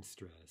stem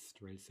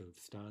stressed, right? So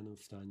встану,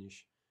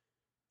 встанешь,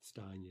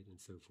 встанет, and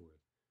so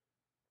forth.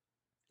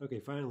 Okay,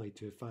 finally,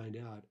 to find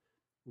out,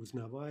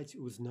 узнавать,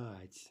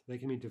 узнать. That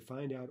can mean to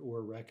find out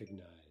or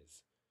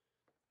recognize,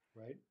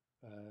 right?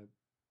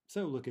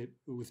 So look at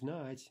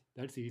узнать.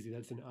 That's easy.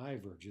 That's an I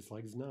verb, just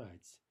like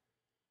знать.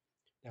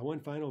 Now, one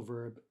final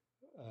verb,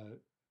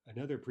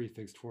 another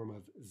prefixed form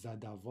of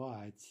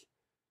задавать.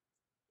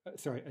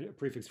 A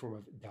prefix form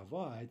of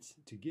давать,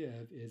 to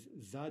give, is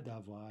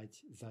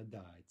задавать,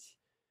 задать.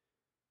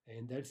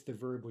 And that's the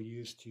verb we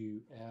use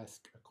to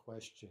ask a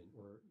question,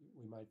 or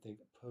we might think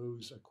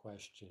pose a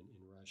question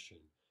in Russian.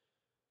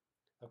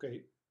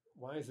 Okay,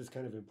 why is this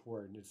kind of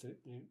important? It's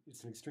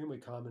an extremely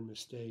common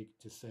mistake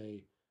to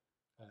say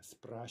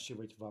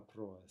спрашивать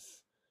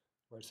вопрос.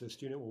 Right, so a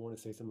student will want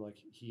to say something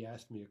like, he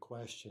asked me a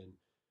question,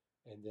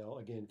 and they'll,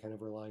 again, kind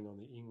of relying on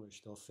the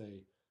English, they'll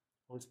say,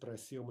 он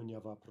спросил меня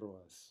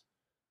вопрос.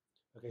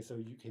 Okay, so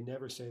you can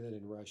never say that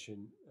in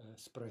Russian.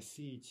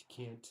 Спросить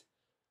can't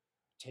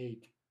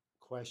take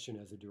question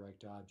as a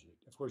direct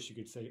object. Of course, you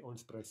could say on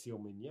sпросил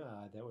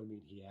меня, that would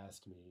mean he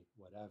asked me,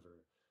 whatever.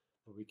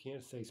 But we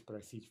can't say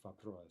спросить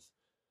вопрос.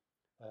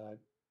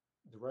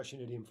 The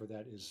Russian idiom for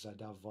that is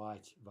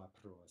задавать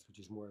вопрос, which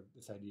is more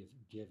this idea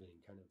of giving,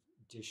 kind of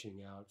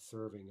dishing out,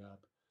 serving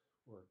up,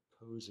 or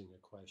posing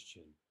a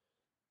question.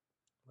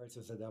 Right,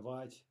 so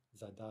задавать,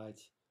 задать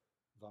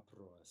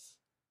вопрос.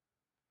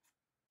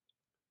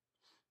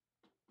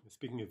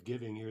 Speaking of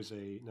giving, here's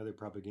another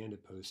propaganda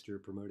poster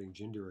promoting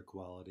gender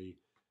equality.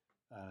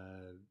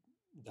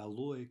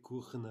 Долой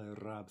кухонное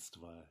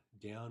рабство,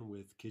 down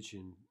with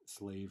kitchen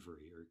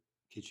slavery or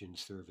kitchen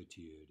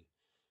servitude.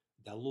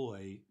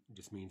 Долой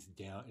just means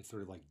down, it's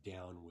sort of like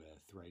down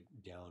with, right?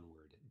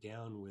 Downward.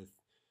 Down with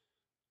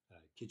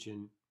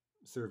kitchen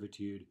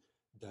servitude.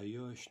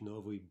 Даешь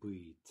новый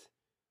быт.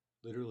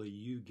 Literally,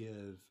 you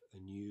give a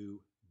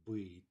new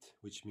быт,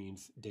 which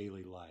means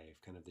daily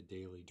life, kind of the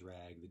daily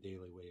drag, the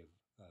daily way of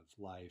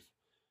life,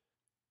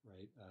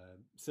 right?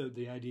 So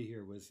the idea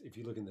here was, if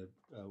you look in the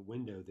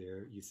window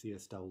there, you see a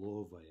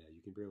stolovaya.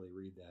 You can barely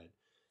read that.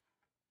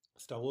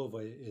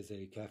 Stolovaya is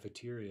a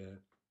cafeteria,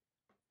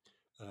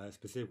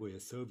 specifically a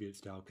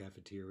Soviet-style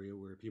cafeteria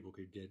where people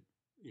could get,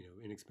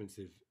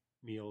 inexpensive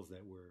meals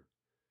that were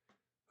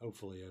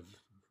hopefully of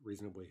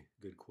reasonably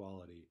good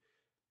quality.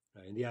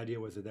 And the idea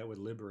was that would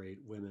liberate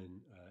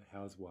women,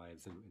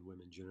 housewives, and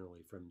women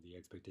generally from the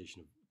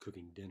expectation of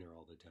cooking dinner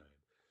all the time.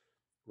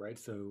 Right,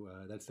 so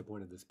that's the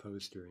point of this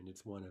poster, and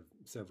it's one of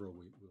several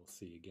we'll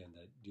see again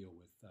that deal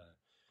with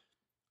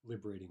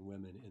liberating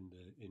women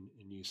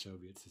in new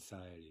Soviet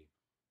society.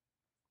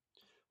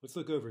 Let's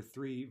look over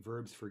 3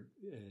 verbs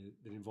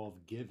that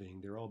involve giving.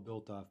 They're all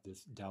built off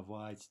this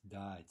давать,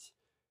 дать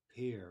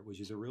pair, which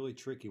is a really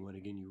tricky one.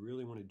 Again, you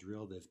really want to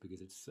drill this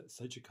because it's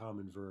such a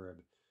common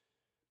verb.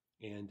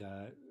 And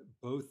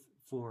both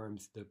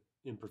forms, the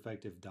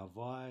imperfective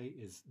давай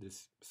is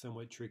this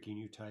somewhat tricky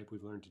new type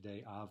we've learned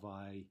today,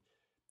 avai.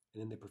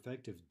 And then the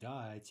perfective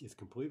dать is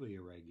completely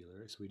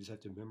irregular, so we just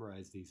have to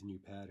memorize these new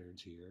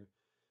patterns here.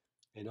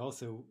 And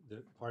also,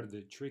 the part of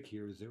the trick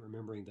here is that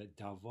remembering that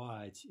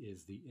давать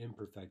is the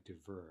imperfective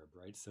verb,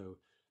 right? So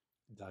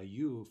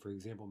даю, for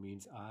example,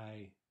 means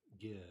I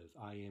give,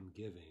 I am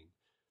giving.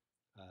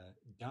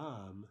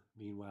 Dam,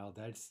 meanwhile,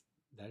 that's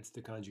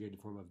the conjugated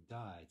form of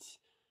dать.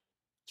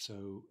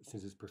 So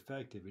since it's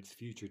perfective, it's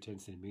future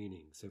tense in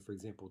meaning. So for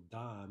example,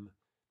 dam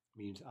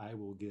means I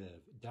will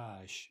give,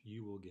 dash,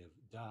 you will give,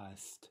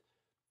 dast,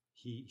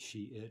 he,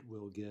 she, it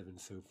will give,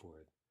 and so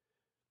forth.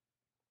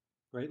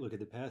 Right, look at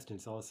the past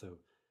tense also.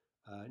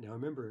 Now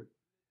remember,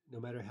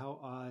 no matter how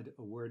odd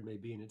a word may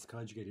be in its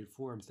conjugated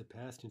forms, the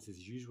past tense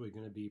is usually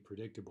going to be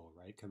predictable,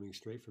 right, coming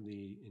straight from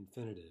the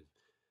infinitive.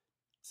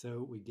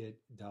 So we get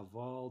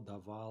daval,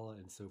 davala,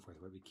 and so forth,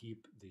 right? We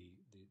keep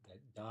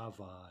that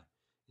dava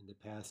in the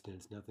past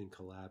tense, nothing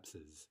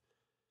collapses.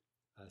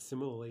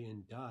 Similarly,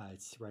 in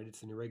dać, right,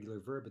 it's an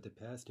irregular verb, but the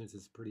past tense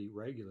is pretty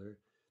regular,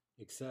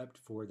 except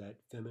for that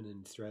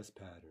feminine stress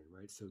pattern,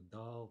 right? So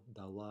dal,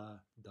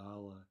 dala,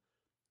 dala,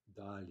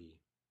 dali.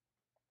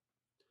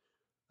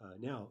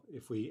 Now,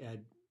 if we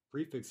add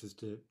prefixes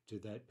to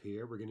that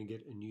pair, we're going to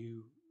get a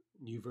new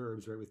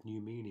verbs, right, with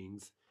new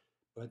meanings,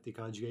 but the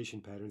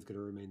conjugation pattern is going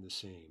to remain the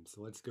same.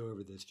 So let's go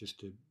over this just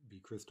to be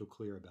crystal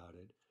clear about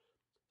it.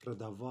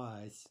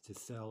 Продавать, to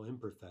sell,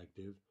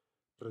 imperfective.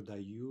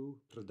 Продаю,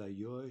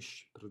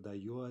 продаешь,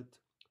 продает,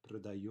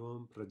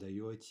 продаем,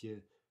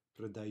 продаете,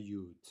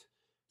 продают.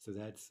 So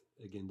that's,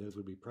 again, those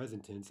would be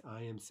present tense.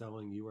 I am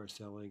selling, you are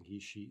selling, he,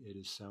 she, it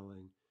is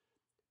selling.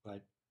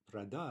 But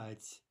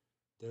продать,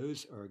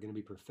 those are going to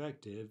be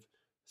perfective.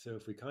 So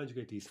if we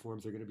conjugate these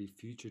forms, they're going to be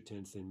future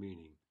tense in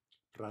meaning.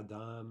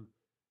 Продам,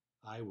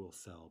 I will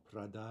sell.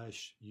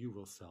 Продашь, you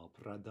will sell.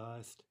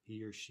 Продаст,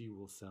 he or she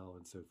will sell,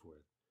 and so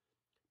forth.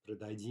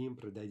 Продадим,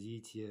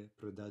 продадите,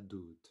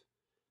 продадут.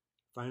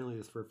 Finally,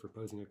 this verb for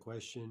posing a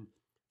question,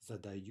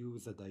 задаю,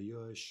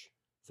 задаешь,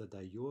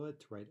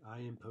 задает, right?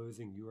 I am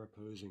posing, you are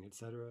posing,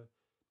 etc.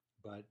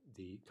 But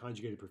the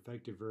conjugated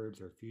perfective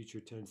verbs are future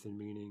tense in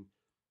meaning.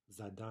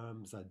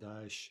 Zadam,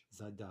 zadash,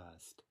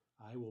 zadast.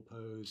 I will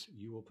pose,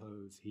 you will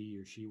pose, he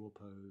or she will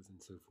pose, and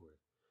so forth.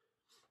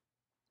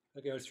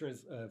 Okay, let's try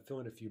to fill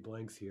in a few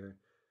blanks here.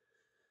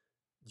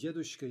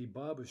 Дедушка и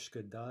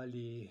бабушка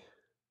дали...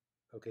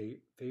 Okay,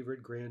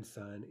 favorite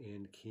grandson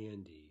and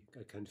candy.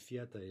 A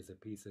конфета is a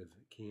piece of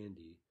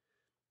candy.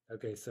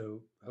 Okay,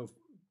 so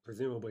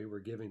presumably we're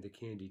giving the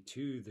candy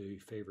to the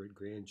favorite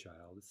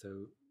grandchild.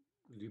 So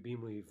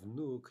любимый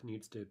внук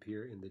needs to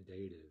appear in the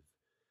dative.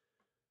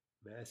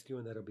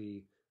 Masculine, that'll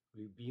be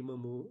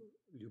любимому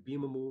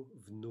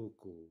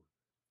внуку.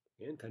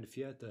 And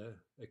конфета,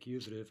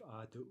 accusative,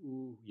 а to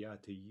у, я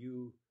to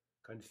you,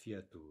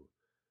 конфету.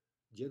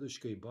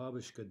 Дедушка и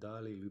бабушка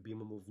дали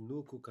любимому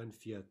внуку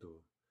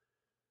конфету.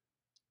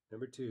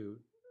 Number 2,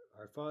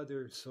 our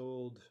father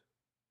sold,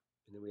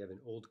 and then we have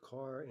an old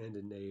car and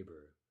a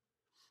neighbor.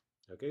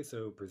 Okay,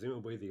 so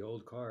presumably the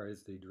old car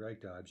is the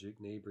direct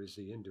object, neighbor is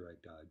the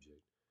indirect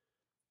object.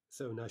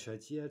 So наш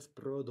отец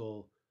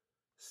продал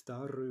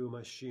старую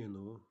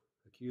машину,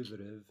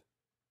 accusative.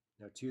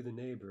 Now to the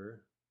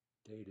neighbor,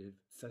 dative,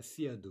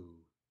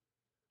 соседу.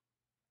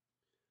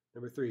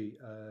 Number 3,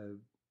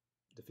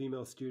 the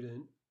female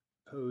student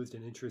posed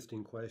an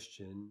interesting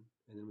question,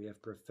 and then we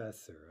have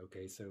professor.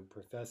 Okay, so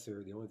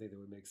professor, the only thing that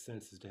would make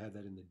sense is to have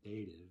that in the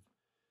dative.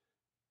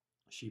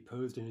 She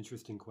posed an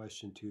interesting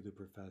question to the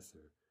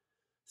professor.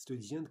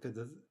 Студентка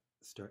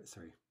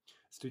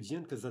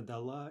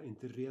задала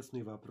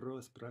интересный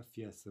вопрос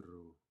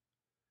профессору.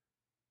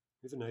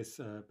 Here's a nice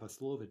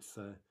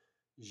пословица.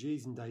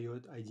 Жизнь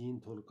дает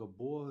один только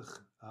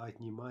Бог, а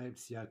отнимает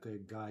всякая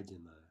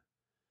гадина.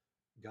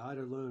 God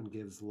alone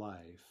gives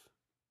life,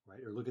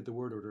 right? Or look at the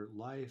word order.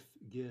 Life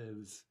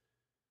gives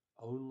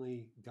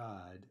only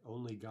God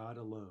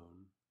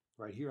alone.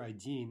 Right here,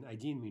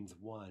 один means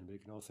one, but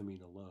it can also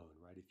mean alone,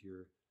 right? If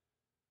you're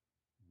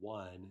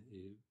one,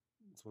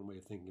 it's one way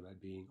of thinking about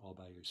being all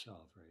by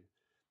yourself, right?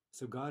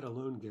 So God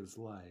alone gives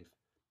life.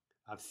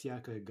 А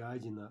всякая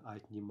гадина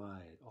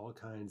отнимает. All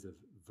kinds of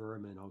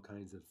vermin, all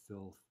kinds of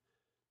filth,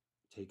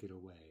 take it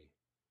away.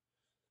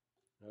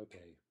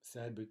 Okay,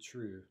 sad but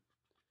true.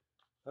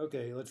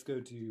 Okay, let's go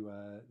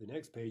to the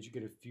next page. You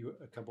get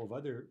a couple of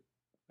other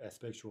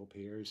aspectual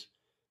pairs,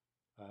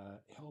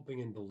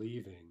 helping and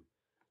believing.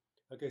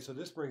 Okay, so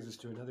this brings us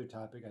to another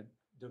topic I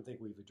don't think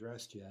we've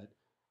addressed yet,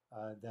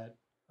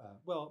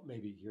 well,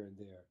 maybe here and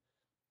there.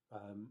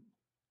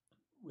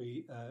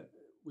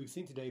 We've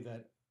seen today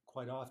that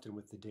quite often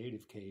with the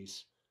dative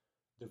case,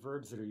 the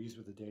verbs that are used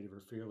with the dative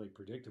are fairly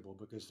predictable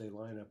because they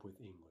line up with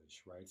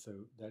English, right?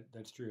 So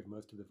that's true of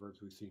most of the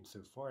verbs we've seen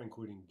so far,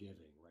 including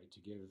giving, right? To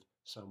give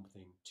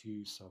something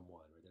to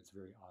someone, right? That's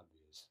very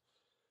obvious.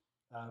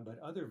 But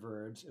other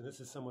verbs, and this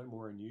is somewhat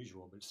more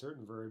unusual, but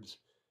certain verbs,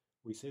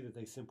 we say that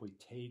they simply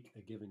take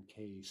a given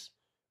case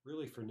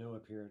really for no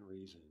apparent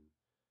reason,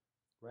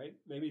 right?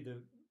 Maybe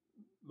the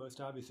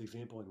most obvious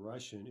example in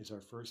Russian is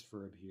our first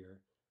verb here,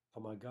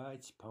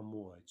 помогать,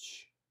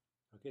 помочь.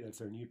 Okay,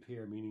 that's our new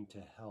pair meaning to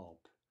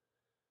help.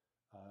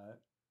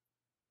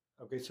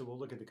 Okay, so we'll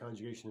look at the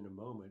conjugation in a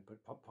moment, but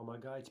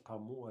помогать,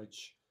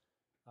 помочь,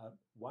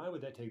 why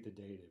would that take the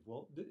dative?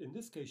 Well, in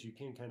this case, you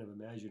can kind of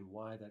imagine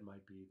why that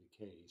might be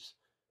the case.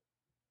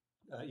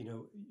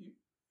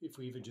 If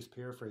we even just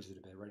paraphrase it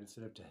a bit, right,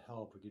 instead of to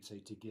help, we could say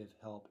to give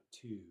help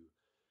to,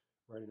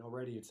 right? And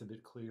already it's a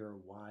bit clearer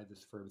why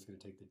this verb is going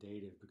to take the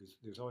dative, because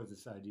there's always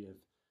this idea of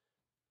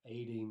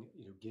aiding,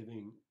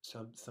 giving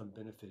some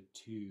benefit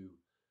to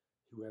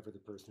whoever the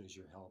person is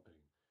you're helping,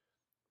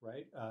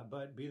 right?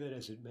 But be that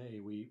as it may,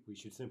 we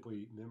should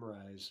simply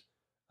memorize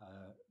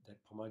that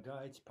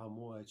помогать,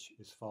 помочь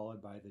is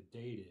followed by the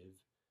dative.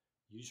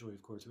 Usually,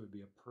 of course, it would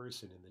be a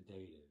person in the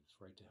dative,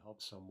 right, to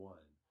help someone.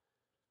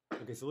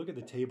 Okay, so look at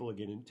the table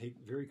again and take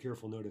very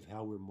careful note of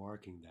how we're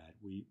marking that.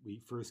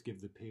 We first give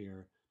the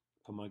pair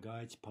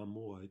помогать,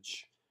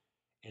 помочь,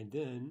 and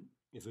then,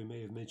 as we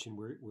may have mentioned,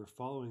 we're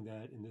following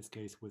that in this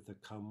case with a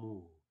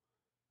кому.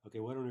 Okay,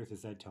 what on earth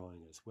is that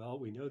telling us? Well,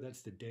 we know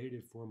that's the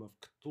dative form of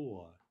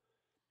кто,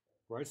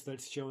 right? So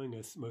that's showing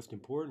us, most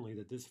importantly,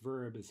 that this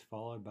verb is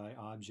followed by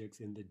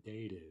objects in the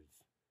dative.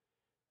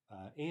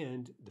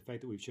 And the fact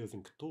that we've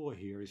chosen кто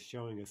here is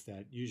showing us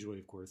that usually,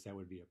 of course, that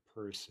would be a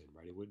person,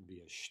 right? It wouldn't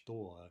be a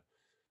что,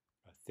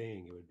 a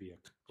thing. It would be a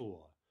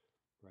кто,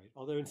 right?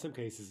 Although in some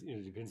cases,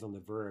 it depends on the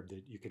verb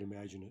that you can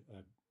imagine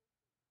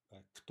a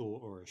кто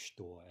or a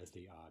что as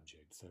the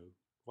object. So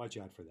watch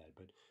out for that.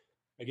 But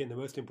again, the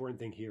most important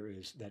thing here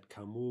is that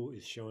кому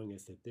is showing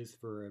us that this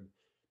verb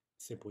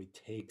simply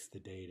takes the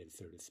dative,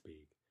 so to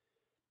speak.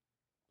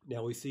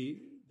 Now we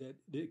see that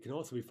it can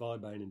also be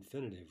followed by an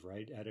infinitive,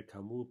 right? Add a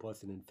кому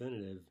plus an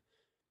infinitive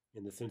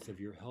in the sense of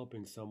you're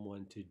helping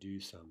someone to do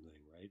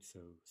something, right? So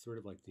sort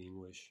of like the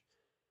English,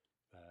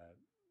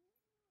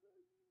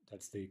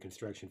 that's the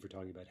construction for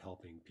talking about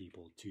helping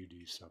people to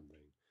do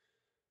something.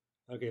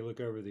 Okay, look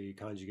over the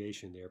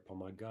conjugation there.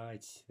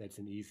 Помогать, that's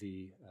an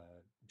easy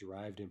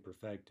derived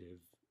imperfective.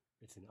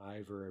 It's an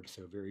I verb,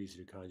 so very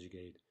easy to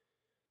conjugate.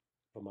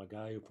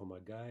 Помогаю,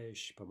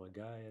 помогаешь,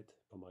 помогает,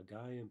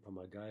 помогаем,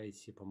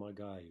 помогаете,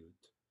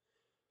 помогают.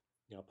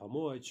 Now,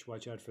 помочь,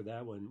 watch out for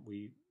that one.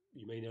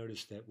 You may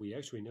notice that we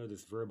actually know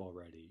this verb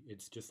already.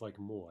 It's just like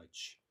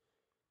мочь,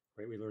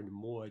 right? We learned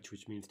мочь,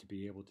 which means to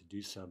be able to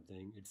do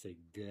something. It's a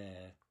g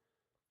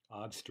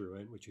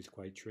obstruent, which is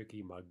quite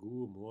tricky.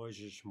 Могу,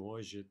 можешь,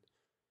 может,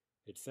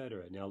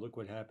 etc. Now look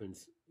what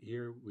happens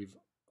here.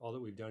 All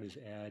that we've done is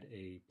add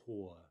a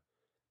по.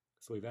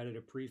 So we've added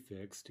a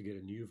prefix to get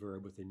a new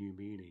verb with a new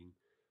meaning.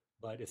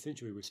 But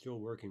essentially, we're still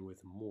working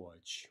with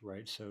мочь,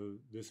 right? So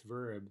this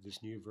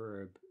new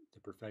verb, the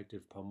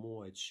perfective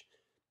помочь,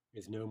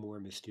 is no more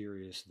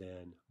mysterious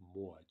than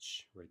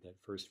мочь, right?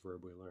 That first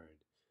verb we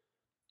learned.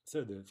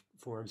 So the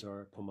forms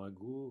are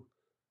помогу,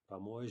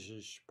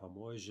 поможешь,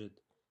 поможет,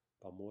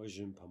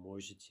 поможем,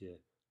 поможете,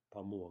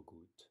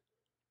 помогут.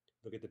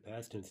 Look at the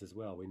past tense as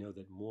well. We know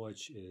that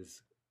мочь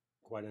is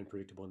quite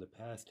unpredictable in the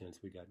past tense.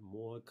 We got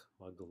мог,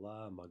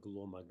 могла,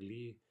 могло,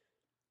 могли.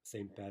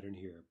 Same pattern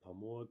here.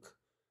 Помог,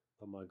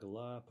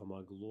 помогла,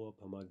 помогло,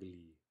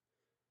 помогли.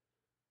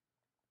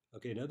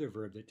 Okay, another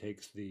verb that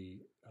takes the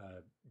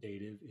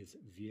dative is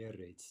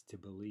верить, to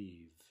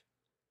believe.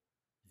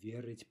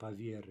 Верить,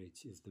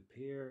 поверить is the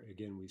pair.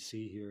 Again, we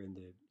see here in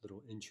the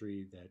little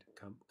entry that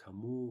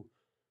кому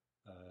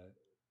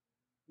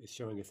is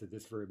showing us that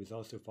this verb is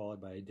also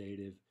followed by a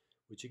dative,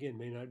 which again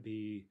may not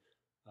be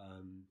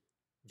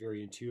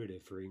very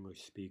intuitive for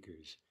English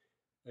speakers.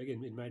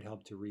 Again, it might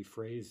help to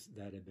rephrase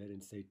that a bit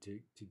and say to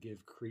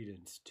give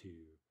credence to.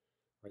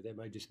 Right, that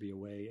might just be a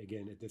way,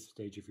 again, at this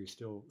stage, if you're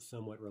still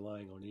somewhat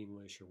relying on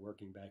English or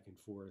working back and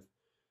forth,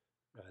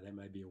 that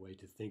might be a way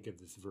to think of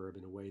this verb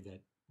in a way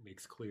that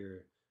makes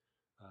clear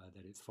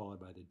that it's followed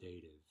by the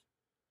dative.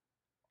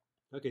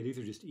 Okay, these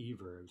are just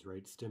E-verbs,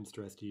 right?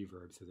 Stem-stressed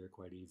E-verbs, so they're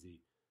quite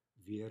easy.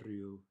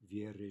 Верю,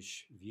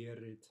 веришь,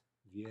 верит,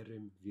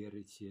 верим,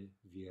 верите,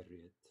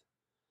 верит.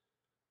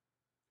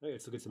 Okay,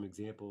 let's look at some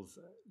examples.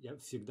 Я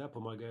всегда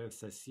помогаю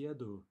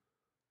соседу,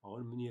 а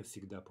он мне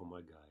всегда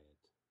помогает.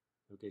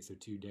 Okay, so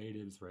two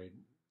datives, right?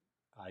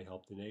 I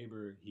help the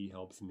neighbor, he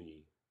helps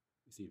me.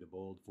 You see the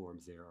bold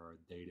forms there are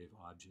dative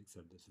objects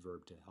of this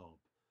verb to help.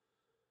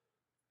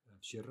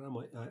 Вчера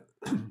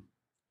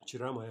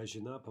моя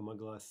жена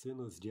помогла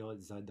сыну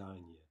сделать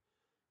задание.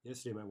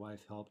 Yesterday my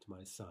wife helped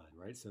my son,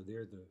 right? So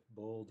there the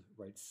bold,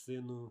 right,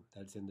 сыну,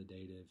 that's in the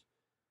dative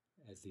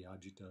as the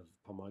object of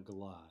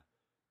помогла.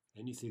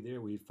 And you see there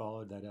we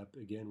followed that up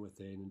again with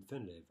an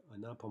infinitive.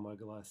 Она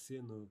помогла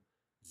сыну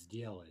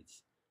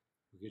сделать.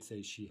 We could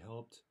say she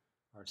helped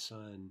our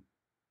son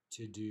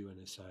to do an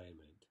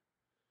assignment.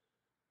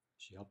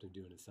 She helped him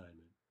do an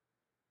assignment.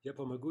 Я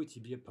помогу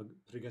тебе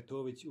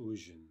приготовить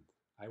ужин.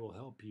 I will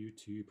help you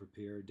to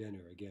prepare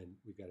dinner. Again,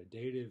 we've got a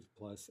dative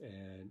plus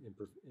an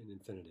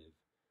infinitive.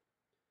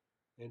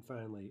 And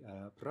finally,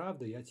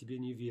 правда, я тебе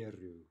не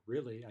верю.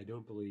 Really, I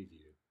don't believe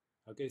you.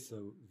 Okay,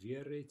 so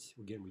верить,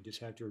 again, we just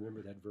have to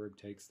remember that verb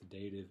takes the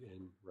dative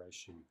in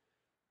Russian.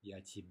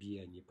 Я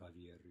тебе не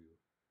поверю.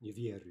 Не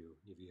верю,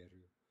 не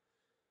верю.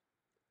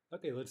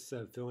 Okay, let's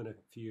fill in a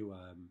few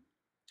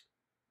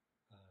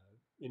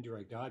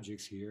indirect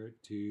objects here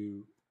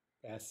to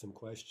ask some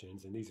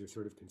questions. And these are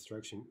sort of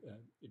discussion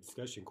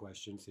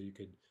questions, so you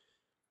could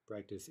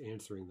practice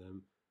answering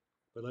them.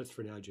 But let's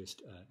for now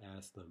just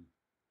ask them.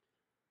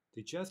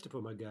 Ты часто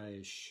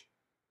помогаешь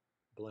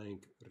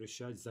blank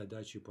решать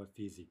задачу по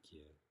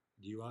физике?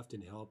 Do you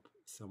often help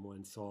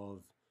someone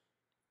solve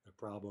a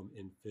problem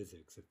in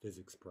physics, a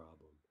physics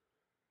problem?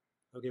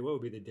 Okay, what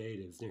would be the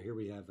datives? Now here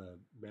we have a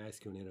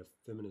masculine and a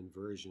feminine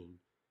version.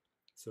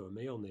 So a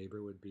male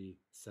neighbor would be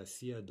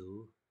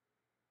соседу,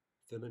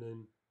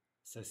 feminine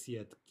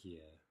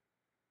соседке.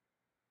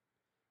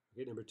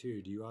 Okay, number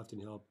two, do you often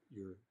help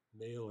your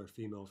male or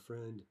female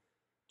friend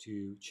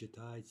to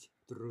читать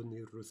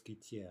трудный русский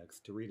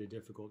текст, to read a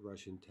difficult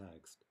Russian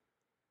text?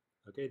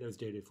 Okay, those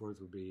dative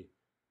forms would be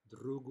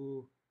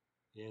другу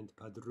and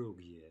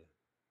подруге.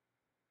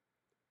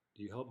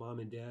 Do you help mom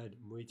and dad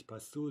мыть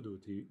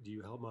посуду? Do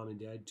you help mom and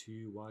dad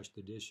to wash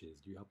the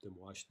dishes? Do you help them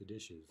wash the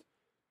dishes?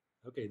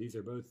 Okay, these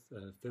are both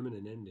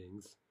feminine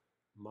endings.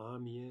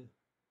 Mаме,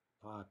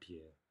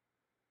 папе.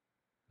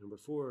 Number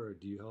four,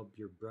 do you help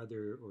your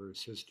brother or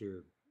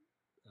sister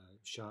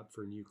shop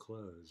for new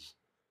clothes?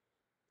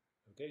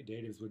 Okay,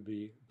 datives would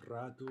be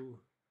брату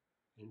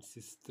and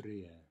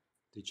сестре.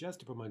 Ты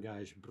часто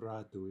помогаешь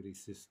брату или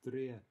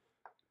сестре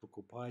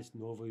покупать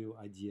новую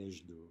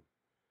одежду?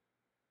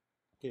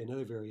 Okay,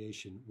 another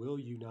variation. Will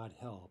you not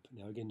help?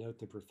 Now again, note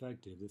the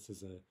perfective. This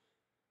is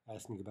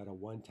asking about a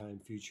one-time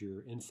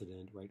future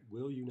incident, right?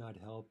 Will you not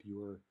help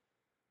your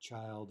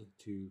child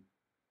to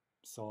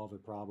solve a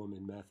problem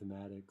in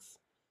mathematics?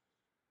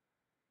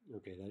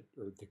 Okay,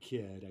 or the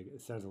kid.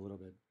 It sounds a little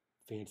bit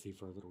fancy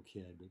for a little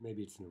kid, but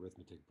maybe it's an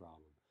arithmetic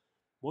problem.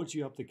 Won't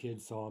you help the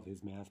kid solve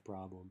his math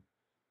problem?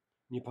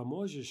 Не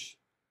поможешь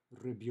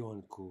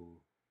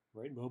ребенку,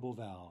 right? Mobile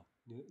vowel.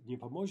 Не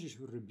поможешь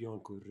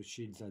ребенку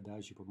решить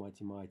задачу по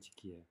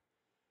математике?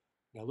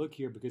 Now look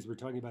here, because we're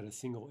talking about a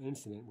single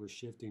incident, we're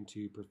shifting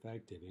to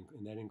perfective,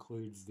 and that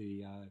includes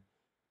the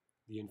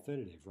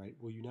infinitive, right?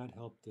 Will you not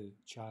help the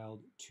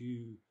child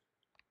to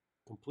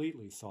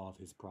completely solve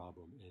his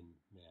problem in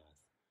math?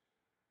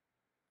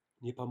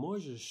 Не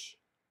поможешь.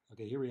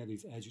 Okay, here we have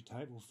these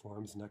adjectival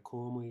forms,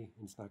 знакомый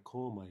and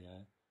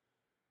знакомая.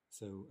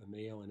 So a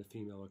male and a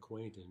female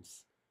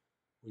acquaintance.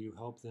 Will you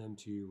help them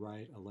to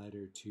write a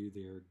letter to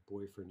their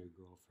boyfriend or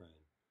girlfriend?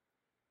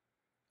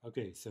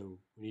 Okay, so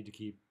we need to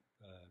keep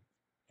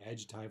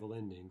adjectival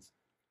endings.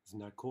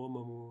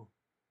 Знакомому,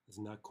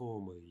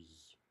 знакомый,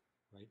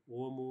 right?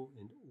 Ому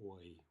and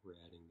ой we're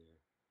adding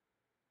there.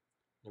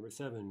 Number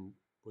seven,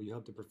 will you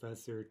help the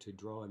professor to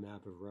draw a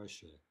map of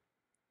Russia?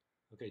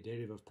 Okay,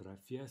 dative of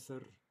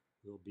профессор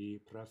will be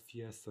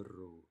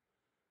профессору.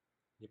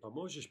 Не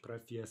поможешь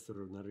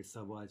профессору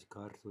нарисовать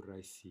карту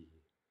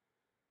России?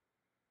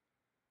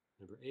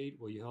 Number eight,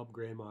 will you help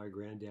grandma or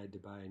granddad to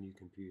buy a new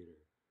computer?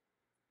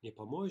 Не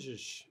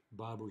поможешь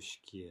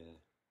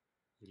бабушке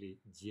или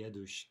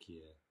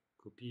дедушке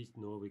купить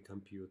новый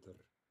компьютер?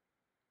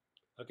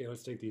 Okay,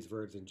 let's take these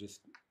verbs and just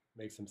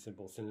make some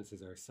simple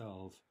sentences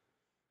ourselves.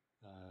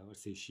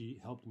 Let's see, she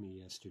helped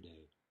me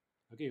yesterday.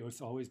 Okay,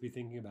 let's always be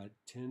thinking about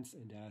tense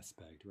and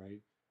aspect, right?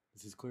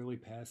 This is clearly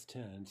past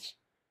tense.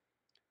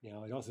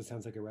 Now, it also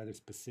sounds like a rather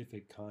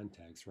specific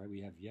context, right?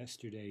 We have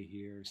yesterday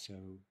here, so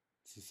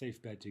it's a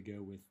safe bet to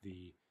go with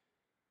the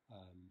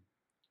um,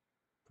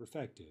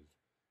 perfective,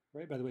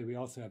 right? By the way, we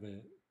also have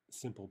a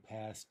simple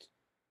past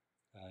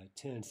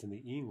tense in the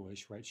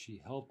English, right?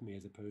 She helped me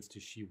as opposed to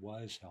she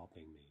was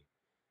helping me,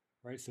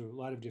 right? So a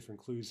lot of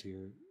different clues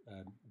here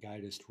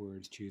guide us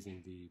towards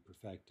choosing the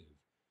perfective.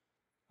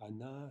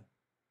 Ana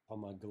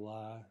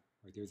pomogla,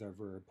 right? There's our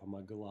verb,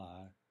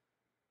 pomogla.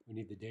 We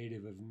need the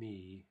dative of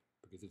me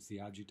because it's the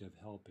object of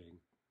helping.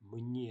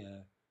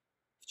 Мне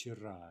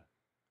вчера.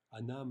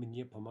 Она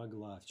мне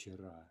помогла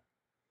вчера.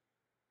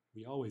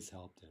 We always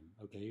helped him.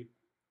 Okay,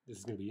 this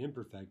is going to be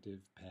imperfective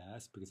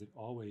past because it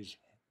always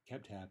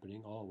kept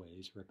happening,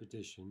 always,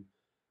 repetition.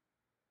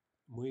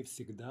 Мы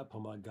всегда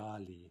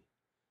помогали.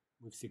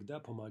 Мы всегда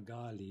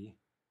помогали,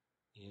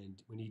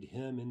 and we need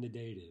him in the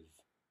dative.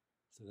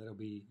 So that'll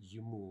be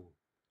ему.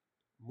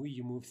 Мы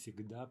ему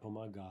всегда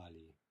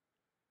помогали.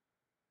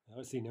 Now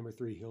let's see number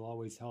 3, he'll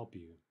always help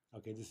you.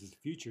 Okay, this is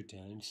future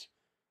tense,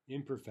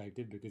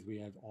 imperfective because we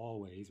have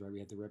always, right? We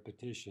have the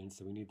repetition,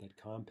 so we need that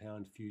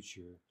compound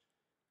future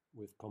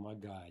with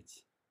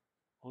помогать.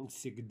 Он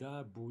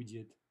всегда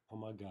будет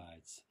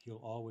помогать.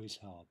 He'll always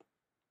help.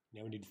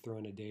 Now we need to throw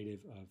in a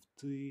dative of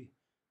ты,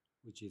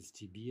 which is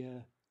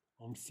тебе.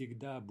 Он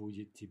всегда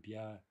будет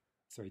тебе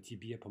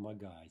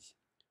помогать.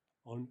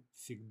 Он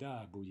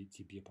всегда будет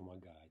тебе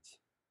помогать.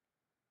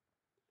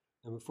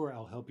 Number 4,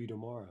 I'll help you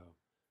tomorrow.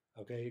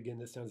 Okay, again,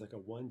 this sounds like a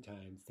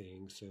one-time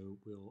thing, so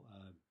we'll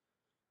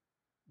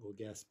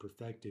guess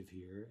perfective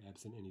here,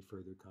 absent any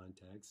further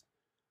context.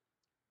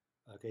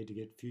 Okay, to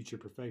get future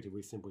perfective,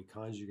 we simply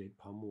conjugate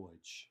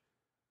помочь.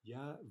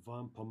 Я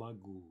вам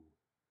помогу,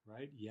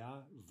 right?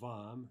 Я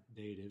вам,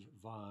 dative,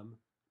 вам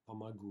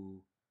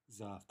помогу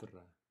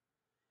завтра.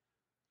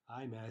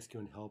 I,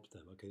 masculine, help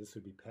them. Okay, this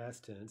would be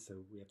past tense,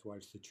 so we have to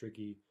watch the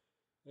tricky.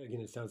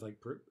 Again, it sounds like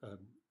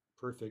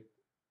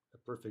a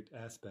perfect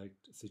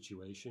aspect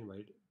situation,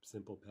 right?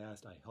 Simple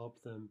past, I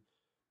helped them,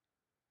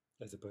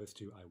 as opposed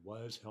to I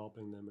was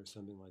helping them or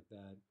something like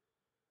that.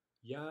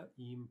 Я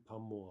им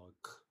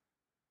помог.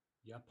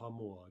 Я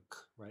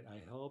помог, right?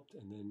 I helped,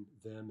 and then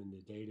them in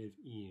the dative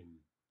им.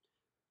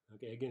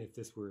 Okay, again, if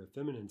this were a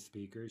feminine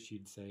speaker,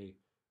 she'd say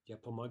Я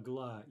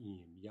помогла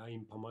им. Я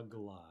им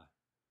помогла.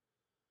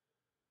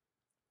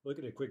 Look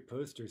at a quick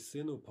poster,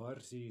 Sinu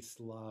Parsi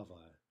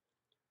Slava.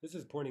 This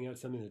is pointing out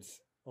something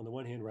that's, on the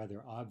one hand,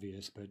 rather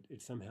obvious, but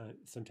it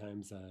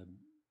sometimes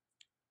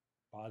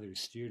bothers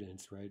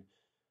students, right?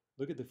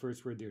 Look at the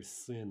first word there,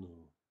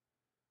 Sinu.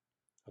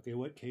 Okay,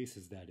 what case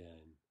is that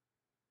in?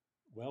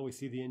 Well, we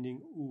see the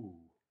ending U.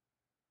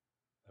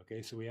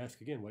 Okay, so we ask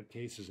again, what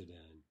case is it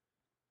in?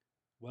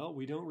 Well,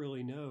 we don't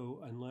really know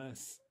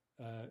unless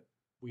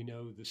we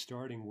know the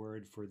starting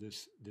word for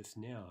this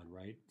noun,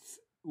 right?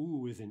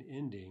 U is an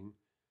ending.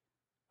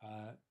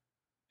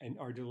 And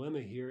our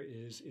dilemma here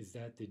is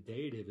that the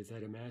dative, is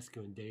that a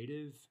masculine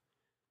dative?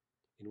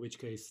 In which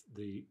case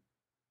the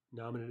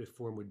nominative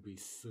form would be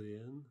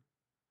sin.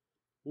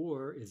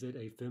 Or is it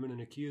a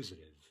feminine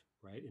accusative,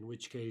 right? In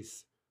which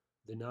case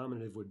the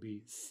nominative would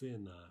be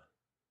sina,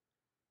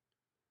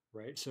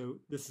 right? So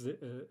this is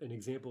an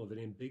example of an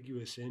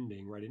ambiguous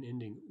ending, right? An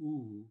ending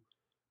u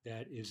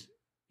that is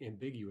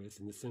ambiguous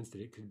in the sense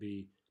that it could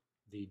be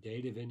the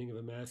dative ending of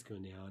a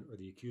masculine noun or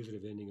the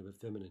accusative ending of a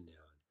feminine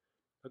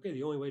noun. Okay,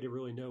 the only way to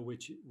really know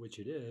which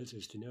it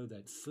is to know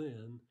that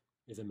sin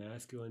is a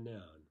masculine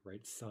noun,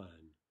 right?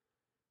 Son,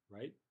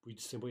 right? We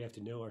simply have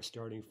to know our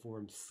starting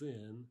form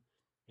sin,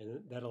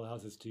 and that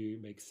allows us to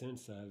make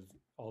sense of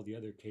all the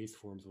other case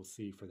forms we'll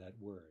see for that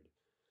word,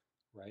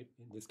 right?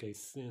 In this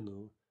case,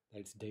 sinu,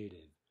 that's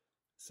dative.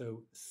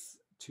 So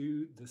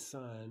to the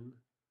son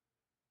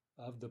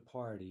of the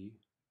party,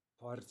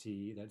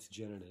 that's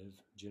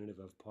genitive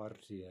of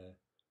partia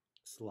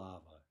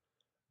slava.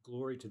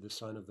 Glory to the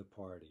son of the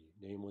party,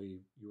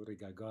 namely Yuri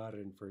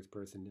Gagarin, first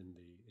person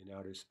in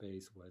outer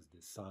space, was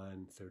the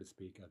son, so to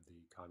speak, of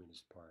the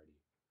Communist Party.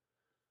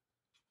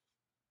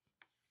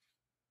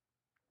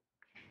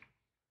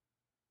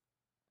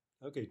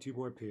 Okay, 2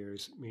 more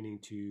pairs, meaning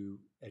to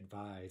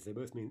advise. They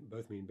both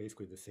mean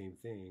basically the same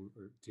thing,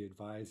 or to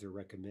advise or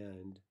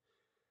recommend.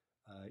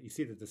 You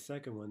see that the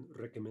second one,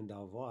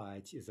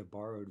 recomendavать, is a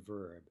borrowed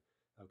verb.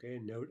 Okay,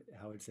 note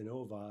how it's an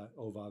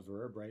ova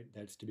verb, right?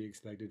 That's to be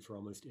expected for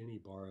almost any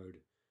borrowed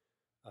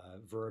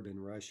verb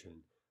in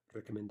Russian.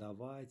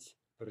 Рекомендовать,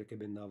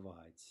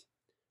 порекомендовать.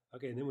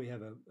 Okay, and then we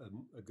have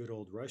a good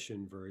old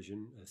Russian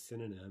version, a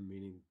synonym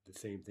meaning the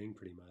same thing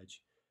pretty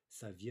much.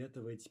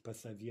 Советовать,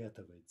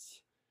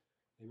 посоветовать.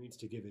 It means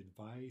to give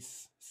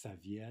advice.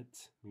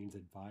 Soviet means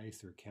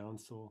advice or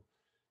counsel.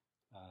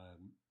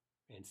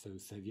 And so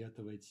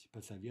советовать,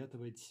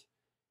 посоветовать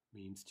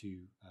means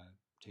to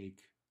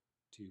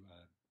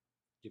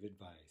give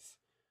advice.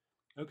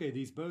 Okay,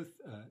 these both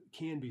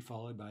can be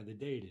followed by the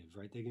dative,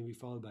 right? They can be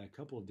followed by a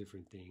couple of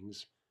different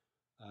things.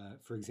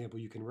 For example,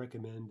 you can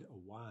recommend a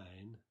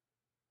wine,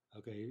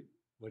 Okay,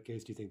 what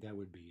case do you think that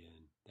would be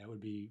in? That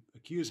would be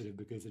accusative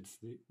because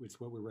it's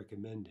what we're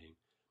recommending.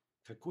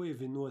 Какое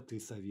вино ты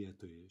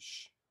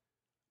советуешь?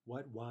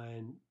 What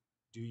wine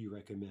do you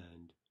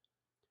recommend?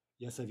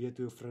 Я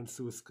советую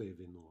французское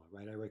вино,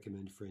 right? I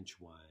recommend French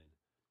wine.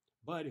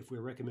 But if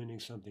we're recommending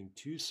something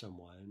to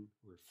someone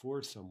or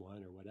for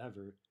someone or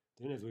whatever,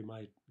 then as we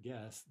might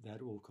guess,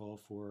 that will call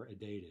for a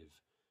dative.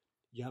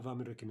 Я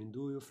вам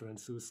рекомендую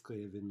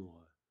французское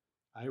вино.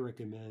 I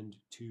recommend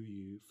to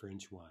you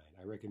French wine.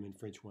 I recommend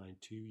French wine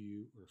to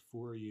you or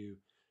for you.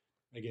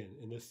 Again,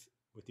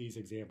 with these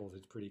examples,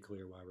 it's pretty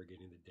clear why we're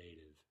getting the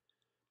dative.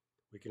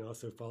 We can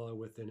also follow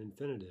with an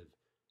infinitive.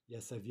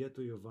 Я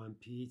советую вам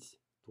пить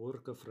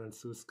только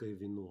французское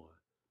вино.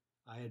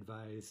 I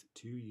advise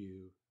to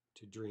you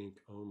to drink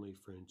only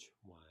French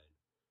wine.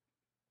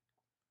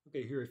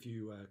 Okay, here are a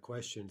few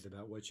questions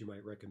about what you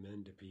might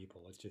recommend to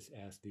people. Let's just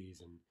ask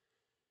these and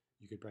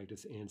you could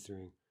practice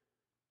answering.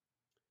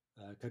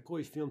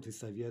 Какой фильм ты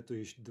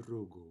советуешь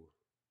другу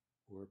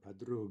or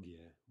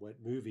подруге? What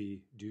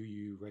movie do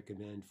you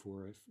recommend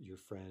for your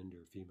friend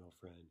or female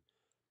friend?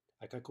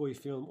 А какой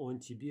фильм он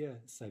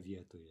тебе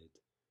советует?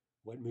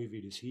 What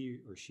movie does he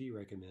or she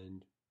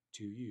recommend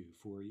to you,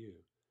 for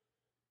you?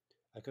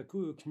 А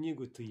какую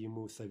книгу ты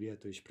ему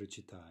советуешь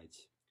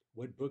прочитать?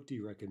 What book do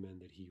you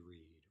recommend that he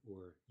read,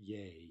 or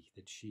yay,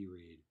 that she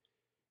read?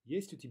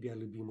 Есть у тебя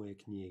любимая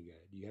книга?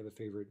 Do you have a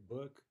favorite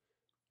book?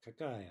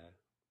 Какая?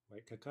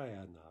 Right?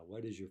 Какая она?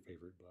 What is your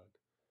favorite book?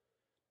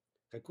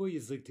 Какой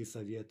язык ты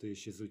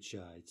советуешь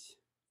изучать?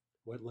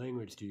 What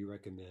language do you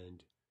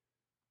recommend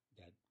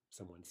that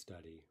someone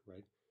study,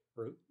 right?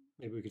 Or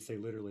maybe we could say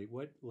literally,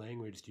 what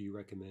language do you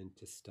recommend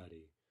to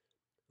study?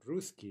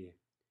 Русский?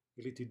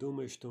 Или ты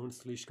думаешь, что он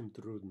слишком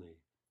трудный?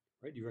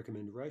 Right? Do you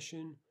recommend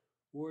Russian?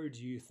 Or do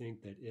you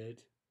think that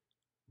it,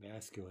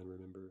 masculine,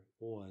 remember,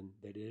 on,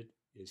 that it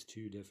is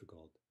too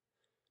difficult?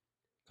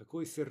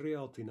 Какой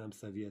сериал ты нам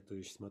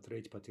советуешь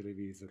смотреть по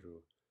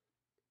телевизору?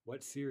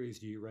 What series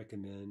do you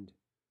recommend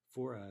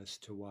for us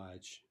to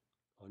watch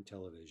on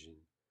television?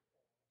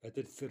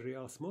 Этот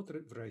сериал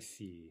смотрят в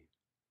России?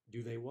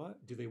 Do they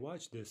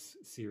watch this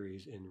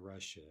series in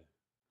Russia?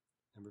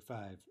 Number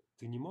 5.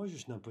 Ты не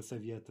можешь нам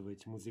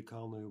посоветовать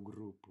музыкальную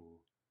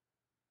группу?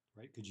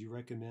 Right? Could you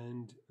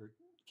recommend, or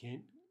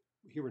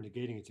here we're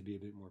negating it to be a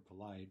bit more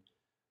polite.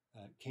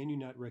 Can you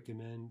not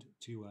recommend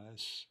to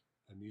us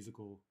a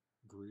musical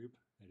group,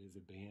 that is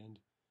a band?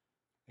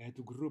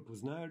 Эту группу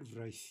знают в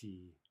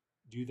России?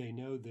 Do they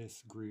know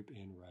this group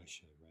in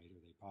Russia, right?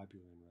 Are they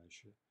popular in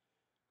Russia?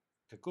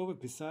 Какого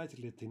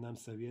писателя ты нам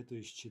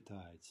советуешь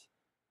читать?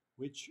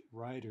 Which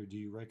writer do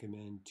you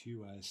recommend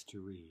to us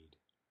to read,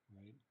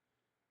 right?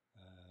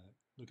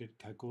 Look at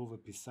какого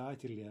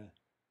писателя,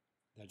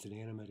 that's an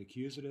animate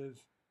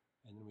accusative,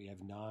 and then we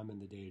have nam in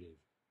the dative.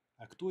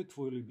 А кто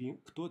твой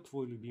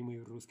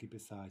любимый русский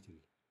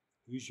писатель?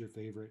 Who's your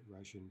favorite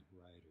Russian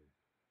writer?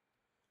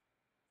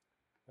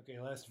 Okay,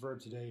 last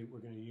verb today we're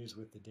going to use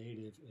with the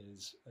dative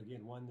is,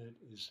 again, one that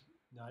is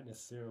not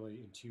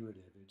necessarily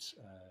intuitive. It's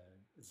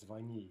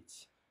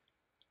звонить,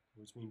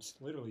 which means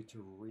literally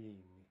to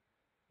ring,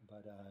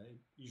 but it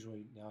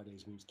usually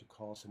nowadays means to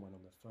call someone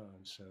on the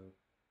phone. So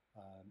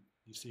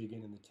you see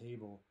again in the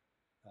table,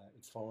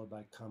 it's followed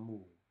by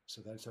кому.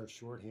 So that's our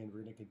shorthand.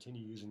 We're going to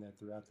continue using that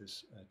throughout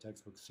this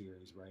textbook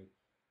series, right?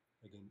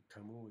 Again,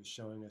 кому is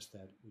showing us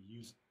that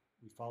we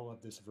follow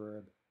up this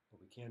verb, or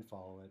we can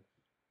follow it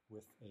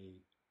with a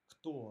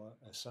кто,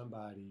 a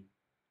somebody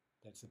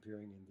that's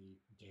appearing in the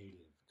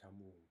dative,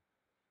 кому,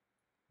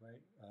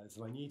 right?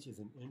 Звонить is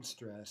an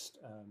unstressed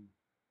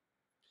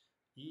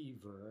E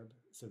verb,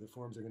 so the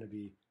forms are going to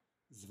be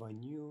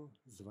звоню,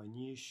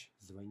 звонишь,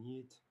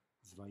 звонит,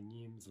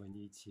 звоним,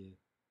 звоните,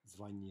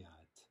 звонят.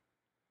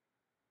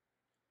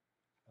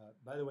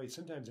 By the way,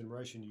 sometimes in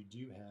Russian you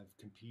do have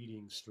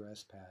competing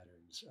stress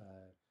patterns.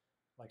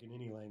 Like in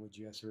any language,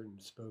 you have certain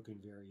spoken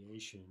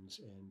variations,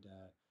 and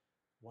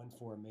one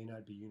form may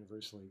not be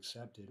universally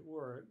accepted,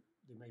 or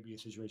there may be a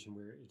situation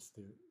where it's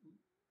the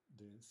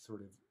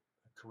sort of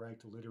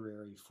correct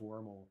literary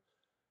formal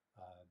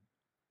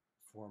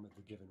form of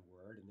the given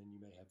word, and then you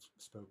may have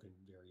spoken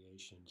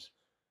variations.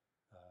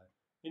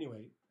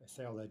 Anyway, I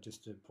say all that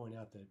just to point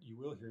out that you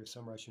will hear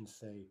some Russians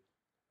say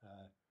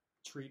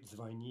treat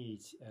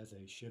звонить as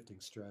a shifting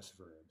stress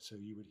verb. So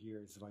you would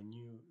hear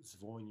звоню,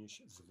 звонишь,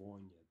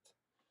 звонит.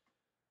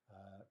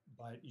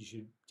 But you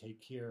should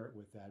take care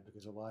with that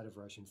because a lot of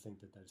Russians think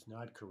that that's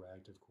not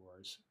correct, of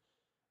course.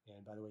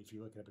 And by the way, if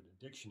you look it up in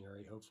a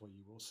dictionary, hopefully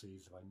you will see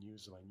звоню,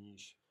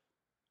 звонишь,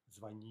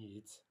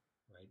 звонит,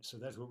 right? So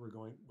that's what we're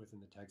going with in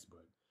the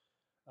textbook.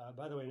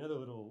 By the way, another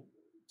little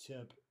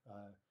tip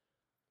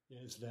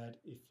is that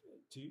if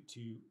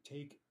to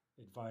take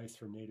advice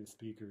from native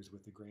speakers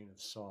with a grain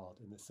of salt,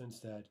 in the sense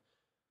that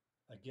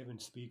a given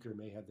speaker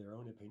may have their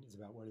own opinions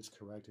about what is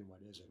correct and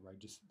what isn't,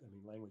 right?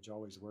 Language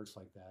always works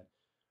like that.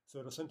 So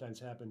it'll sometimes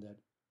happen that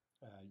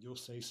you'll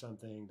say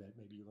something that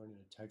maybe you learned in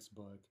a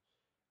textbook,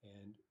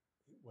 and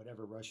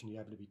whatever Russian you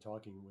happen to be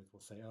talking with will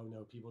say, oh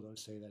no, people don't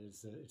say that,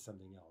 it's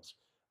something else.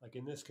 Like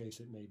in this case,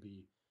 it may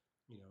be,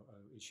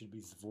 it should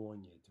be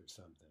zvonit or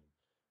something,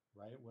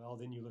 right? Well,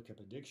 then you look up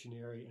a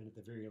dictionary, and at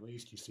the very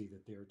least, you see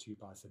that there are two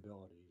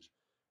possibilities,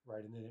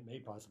 right? And then it may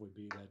possibly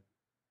be that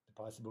the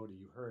possibility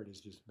you heard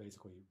is just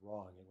basically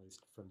wrong, at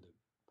least from the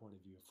point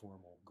of view of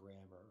formal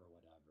grammar or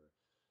whatever.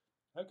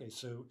 Okay,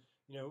 so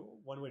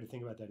one way to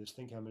think about that is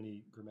think how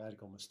many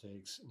grammatical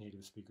mistakes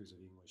native speakers of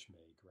English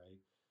make, right?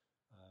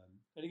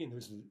 And again,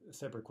 there's a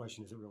separate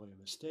question: is it really a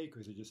mistake, or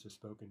is it just a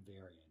spoken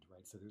variant,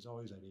 right? So there's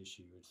always that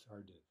issue. It's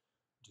hard to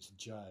just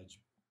judge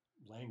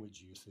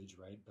language usage,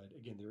 right? But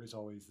again, there is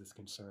always this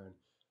concern: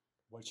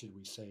 what should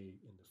we say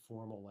in the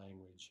formal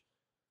language,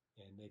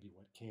 and maybe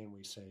what can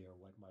we say, or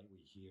what might we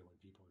hear when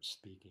people are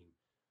speaking,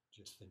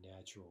 just the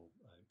natural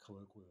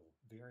colloquial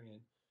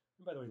variant.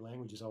 And by the way,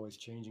 language is always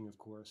changing, of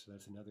course, so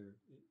that's another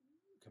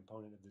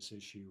component of this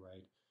issue,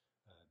 right?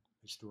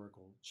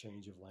 Historical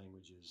change of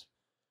languages.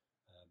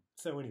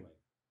 So anyway,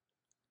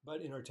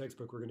 but in our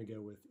textbook, we're going to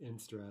go with in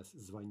stress,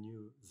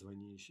 звоню,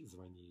 звонишь,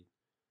 звонит,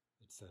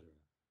 etc.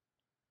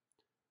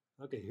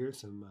 Okay, here's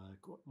some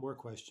more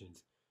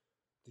questions.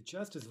 Ты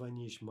часто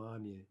звонишь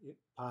маме,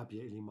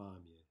 папе или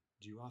маме?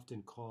 Do you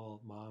often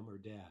call mom or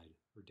dad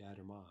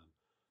or mom?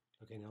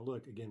 Okay, now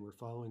look, again, we're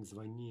following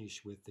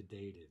звонишь with the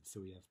dative.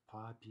 So we have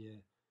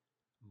папе,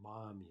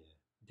 маме,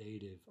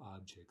 dative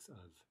objects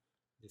of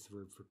this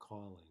verb for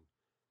calling.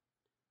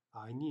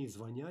 А они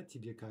звонят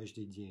тебе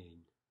каждый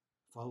день?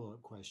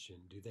 Follow-up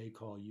question, do they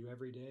call you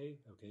every day?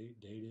 Okay,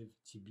 dative,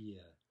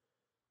 тебе.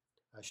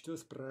 А что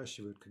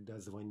спрашивают, когда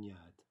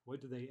звонят? What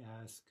do they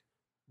ask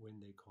when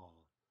they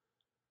call?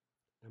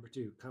 Number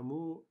two,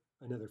 кому,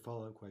 another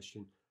follow-up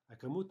question, а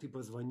кому ты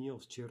позвонил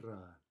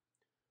вчера?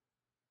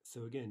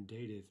 So again,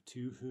 dative,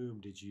 to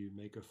whom did you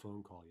make a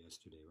phone call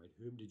yesterday, right?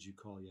 Whom did you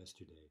call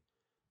yesterday?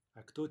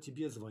 А кто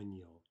тебе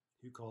звонил?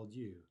 Who called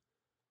you?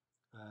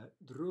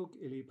 Друг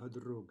или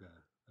подруга?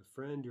 A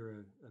friend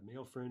or a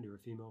male friend or a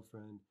female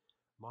friend?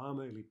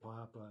 Mama или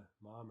papa?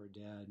 Mom or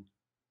dad?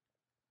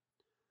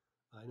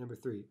 Number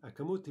three, а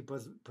кому ты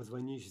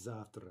позвонишь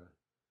завтра?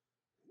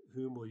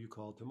 Whom will you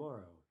call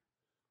tomorrow?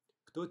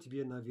 Кто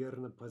тебе,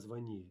 наверное,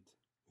 позвонит?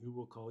 Who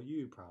will call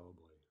you,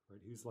 probably,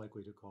 right? Who's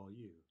likely to call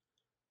you?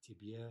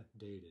 Тебе,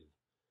 dative.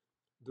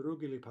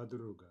 Друг или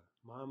подруга?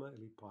 Mama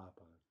или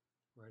papa?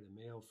 Right? A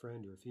male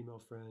friend or a female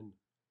friend,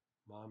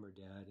 mom or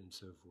dad, and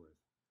so forth.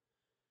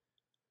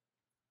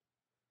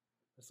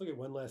 Let's look at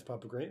one last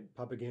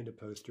propaganda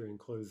poster and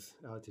close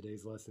out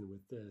today's lesson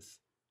with this.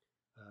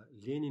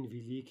 Lenin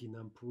Veliki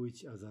nam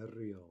pуть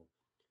озарил.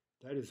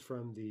 That is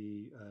from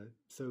the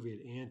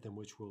Soviet anthem,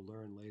 which we'll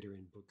learn later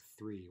in Book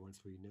 3. Once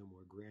we know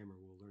more grammar,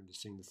 we'll learn to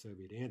sing the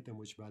Soviet anthem,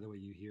 which, by the way,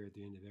 you hear at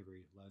the end of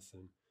every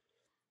lesson,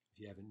 if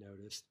you haven't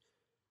noticed.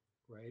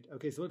 Right?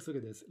 Okay, so let's look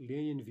at this.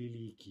 Lenin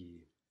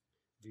Veliki.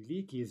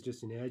 Veliki is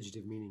just an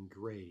adjective meaning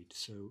great.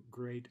 So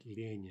great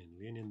Lenin.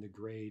 Lenin the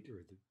Great,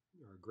 or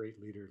our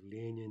great leader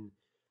Lenin.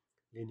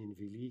 Lenin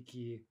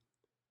Veliki.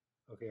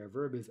 Okay, our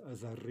verb is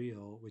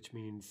озарил, which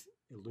means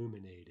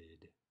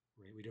illuminated.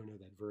 Right? We don't know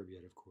that verb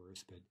yet, of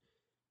course, but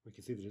we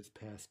can see that it's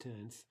past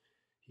tense.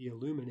 He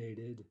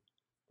illuminated.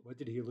 What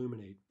did he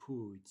illuminate?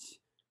 Pуть.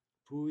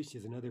 Pуть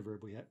is another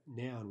verb.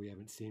 Noun we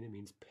haven't seen. It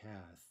means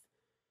path.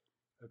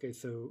 Okay,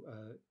 so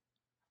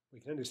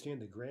we can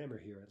understand the grammar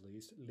here at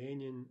least.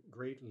 Lenin,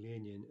 great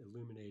Lenin,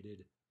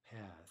 illuminated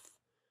path.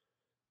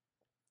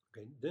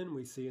 Okay, then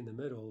we see in the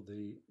middle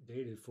the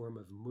dative form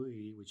of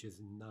мы, which is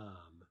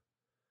nam.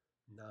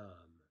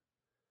 Nam.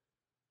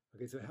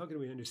 Okay, so how can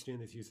we understand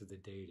this use of the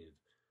dative?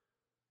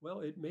 Well,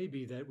 it may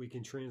be that we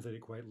can translate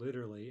it quite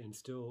literally and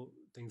still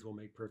things will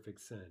make perfect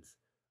sense.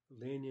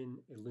 Lenin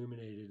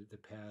illuminated the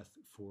path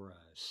for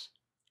us,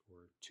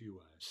 or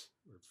to us,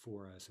 or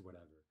for us, or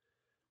whatever.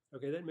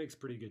 Okay, that makes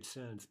pretty good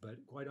sense, but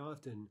quite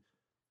often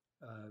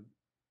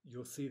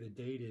you'll see the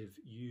dative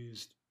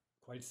used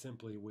quite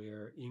simply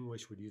where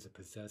English would use a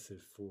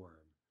possessive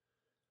form,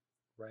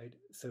 right?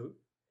 So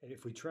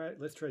if we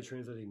let's try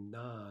translating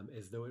nam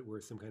as though it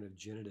were some kind of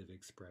genitive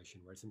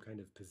expression, right? Some kind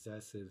of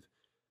possessive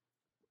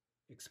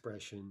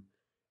expression.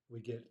 We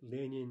get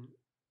Lenin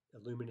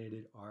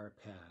illuminated our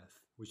path,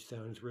 which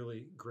sounds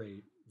really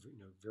great,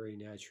 very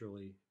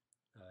naturally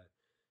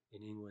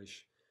in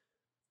English.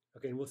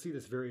 Okay, and we'll see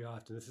this very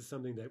often. This is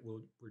something that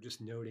we're just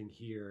noting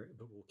here,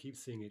 but we'll keep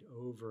seeing it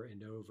over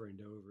and over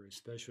and over,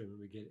 especially when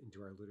we get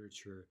into our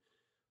literature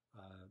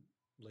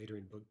later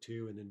in Book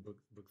 2 and then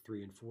book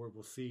 3 and 4.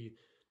 We'll see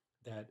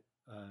that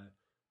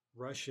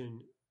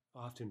Russian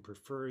often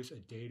prefers a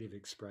dative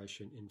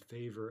expression in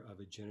favor of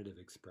a genitive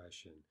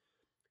expression.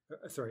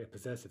 A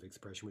possessive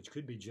expression, which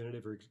could be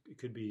genitive or it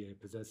could be a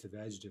possessive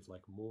adjective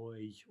like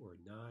mой or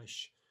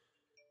наш,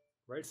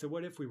 right? So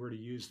what if we were to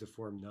use the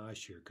form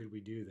наш here? Could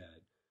we do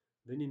that?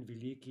 Lenin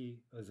Veliki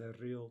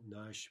озарил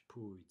наш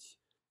путь,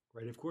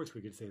 right? Of course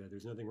we could say that.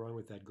 There's nothing wrong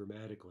with that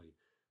grammatically.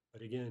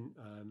 But again,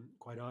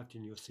 quite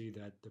often you'll see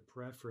that the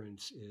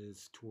preference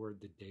is toward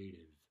the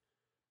dative,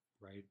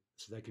 right?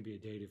 So that could be a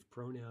dative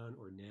pronoun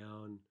or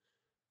noun,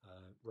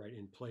 right,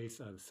 in place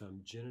of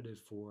some genitive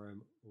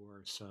form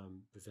or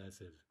some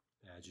possessive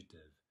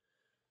adjective.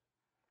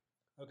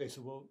 Okay,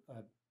 so we'll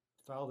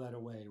file that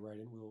away, right,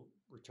 and we'll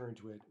return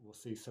to it. We'll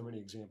see so many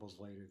examples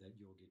later that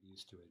you'll get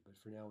used to it. But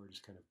for now, we're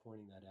just kind of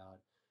pointing that out.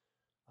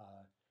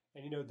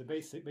 And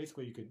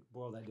basically you could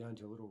boil that down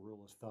to a little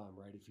rule of thumb,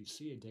 right? If you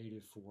see a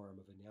dative form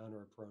of a noun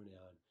or a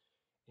pronoun,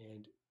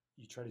 and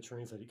you try to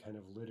translate it kind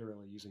of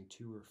literally using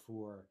to or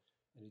for,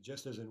 and it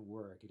just doesn't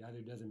work. It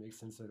either doesn't make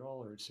sense at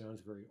all or it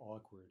sounds very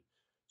awkward.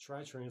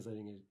 Try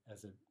translating it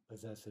as a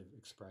possessive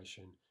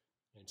expression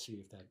and see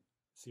if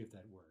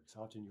that works.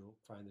 Often you'll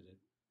find that it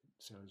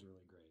sounds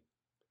really great.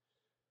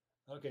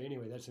 Okay,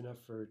 anyway, that's enough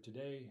for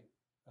today.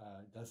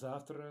 До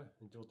завтра,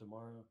 until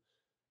tomorrow,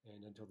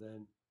 and until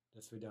then,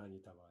 до свидания,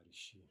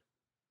 товарищи.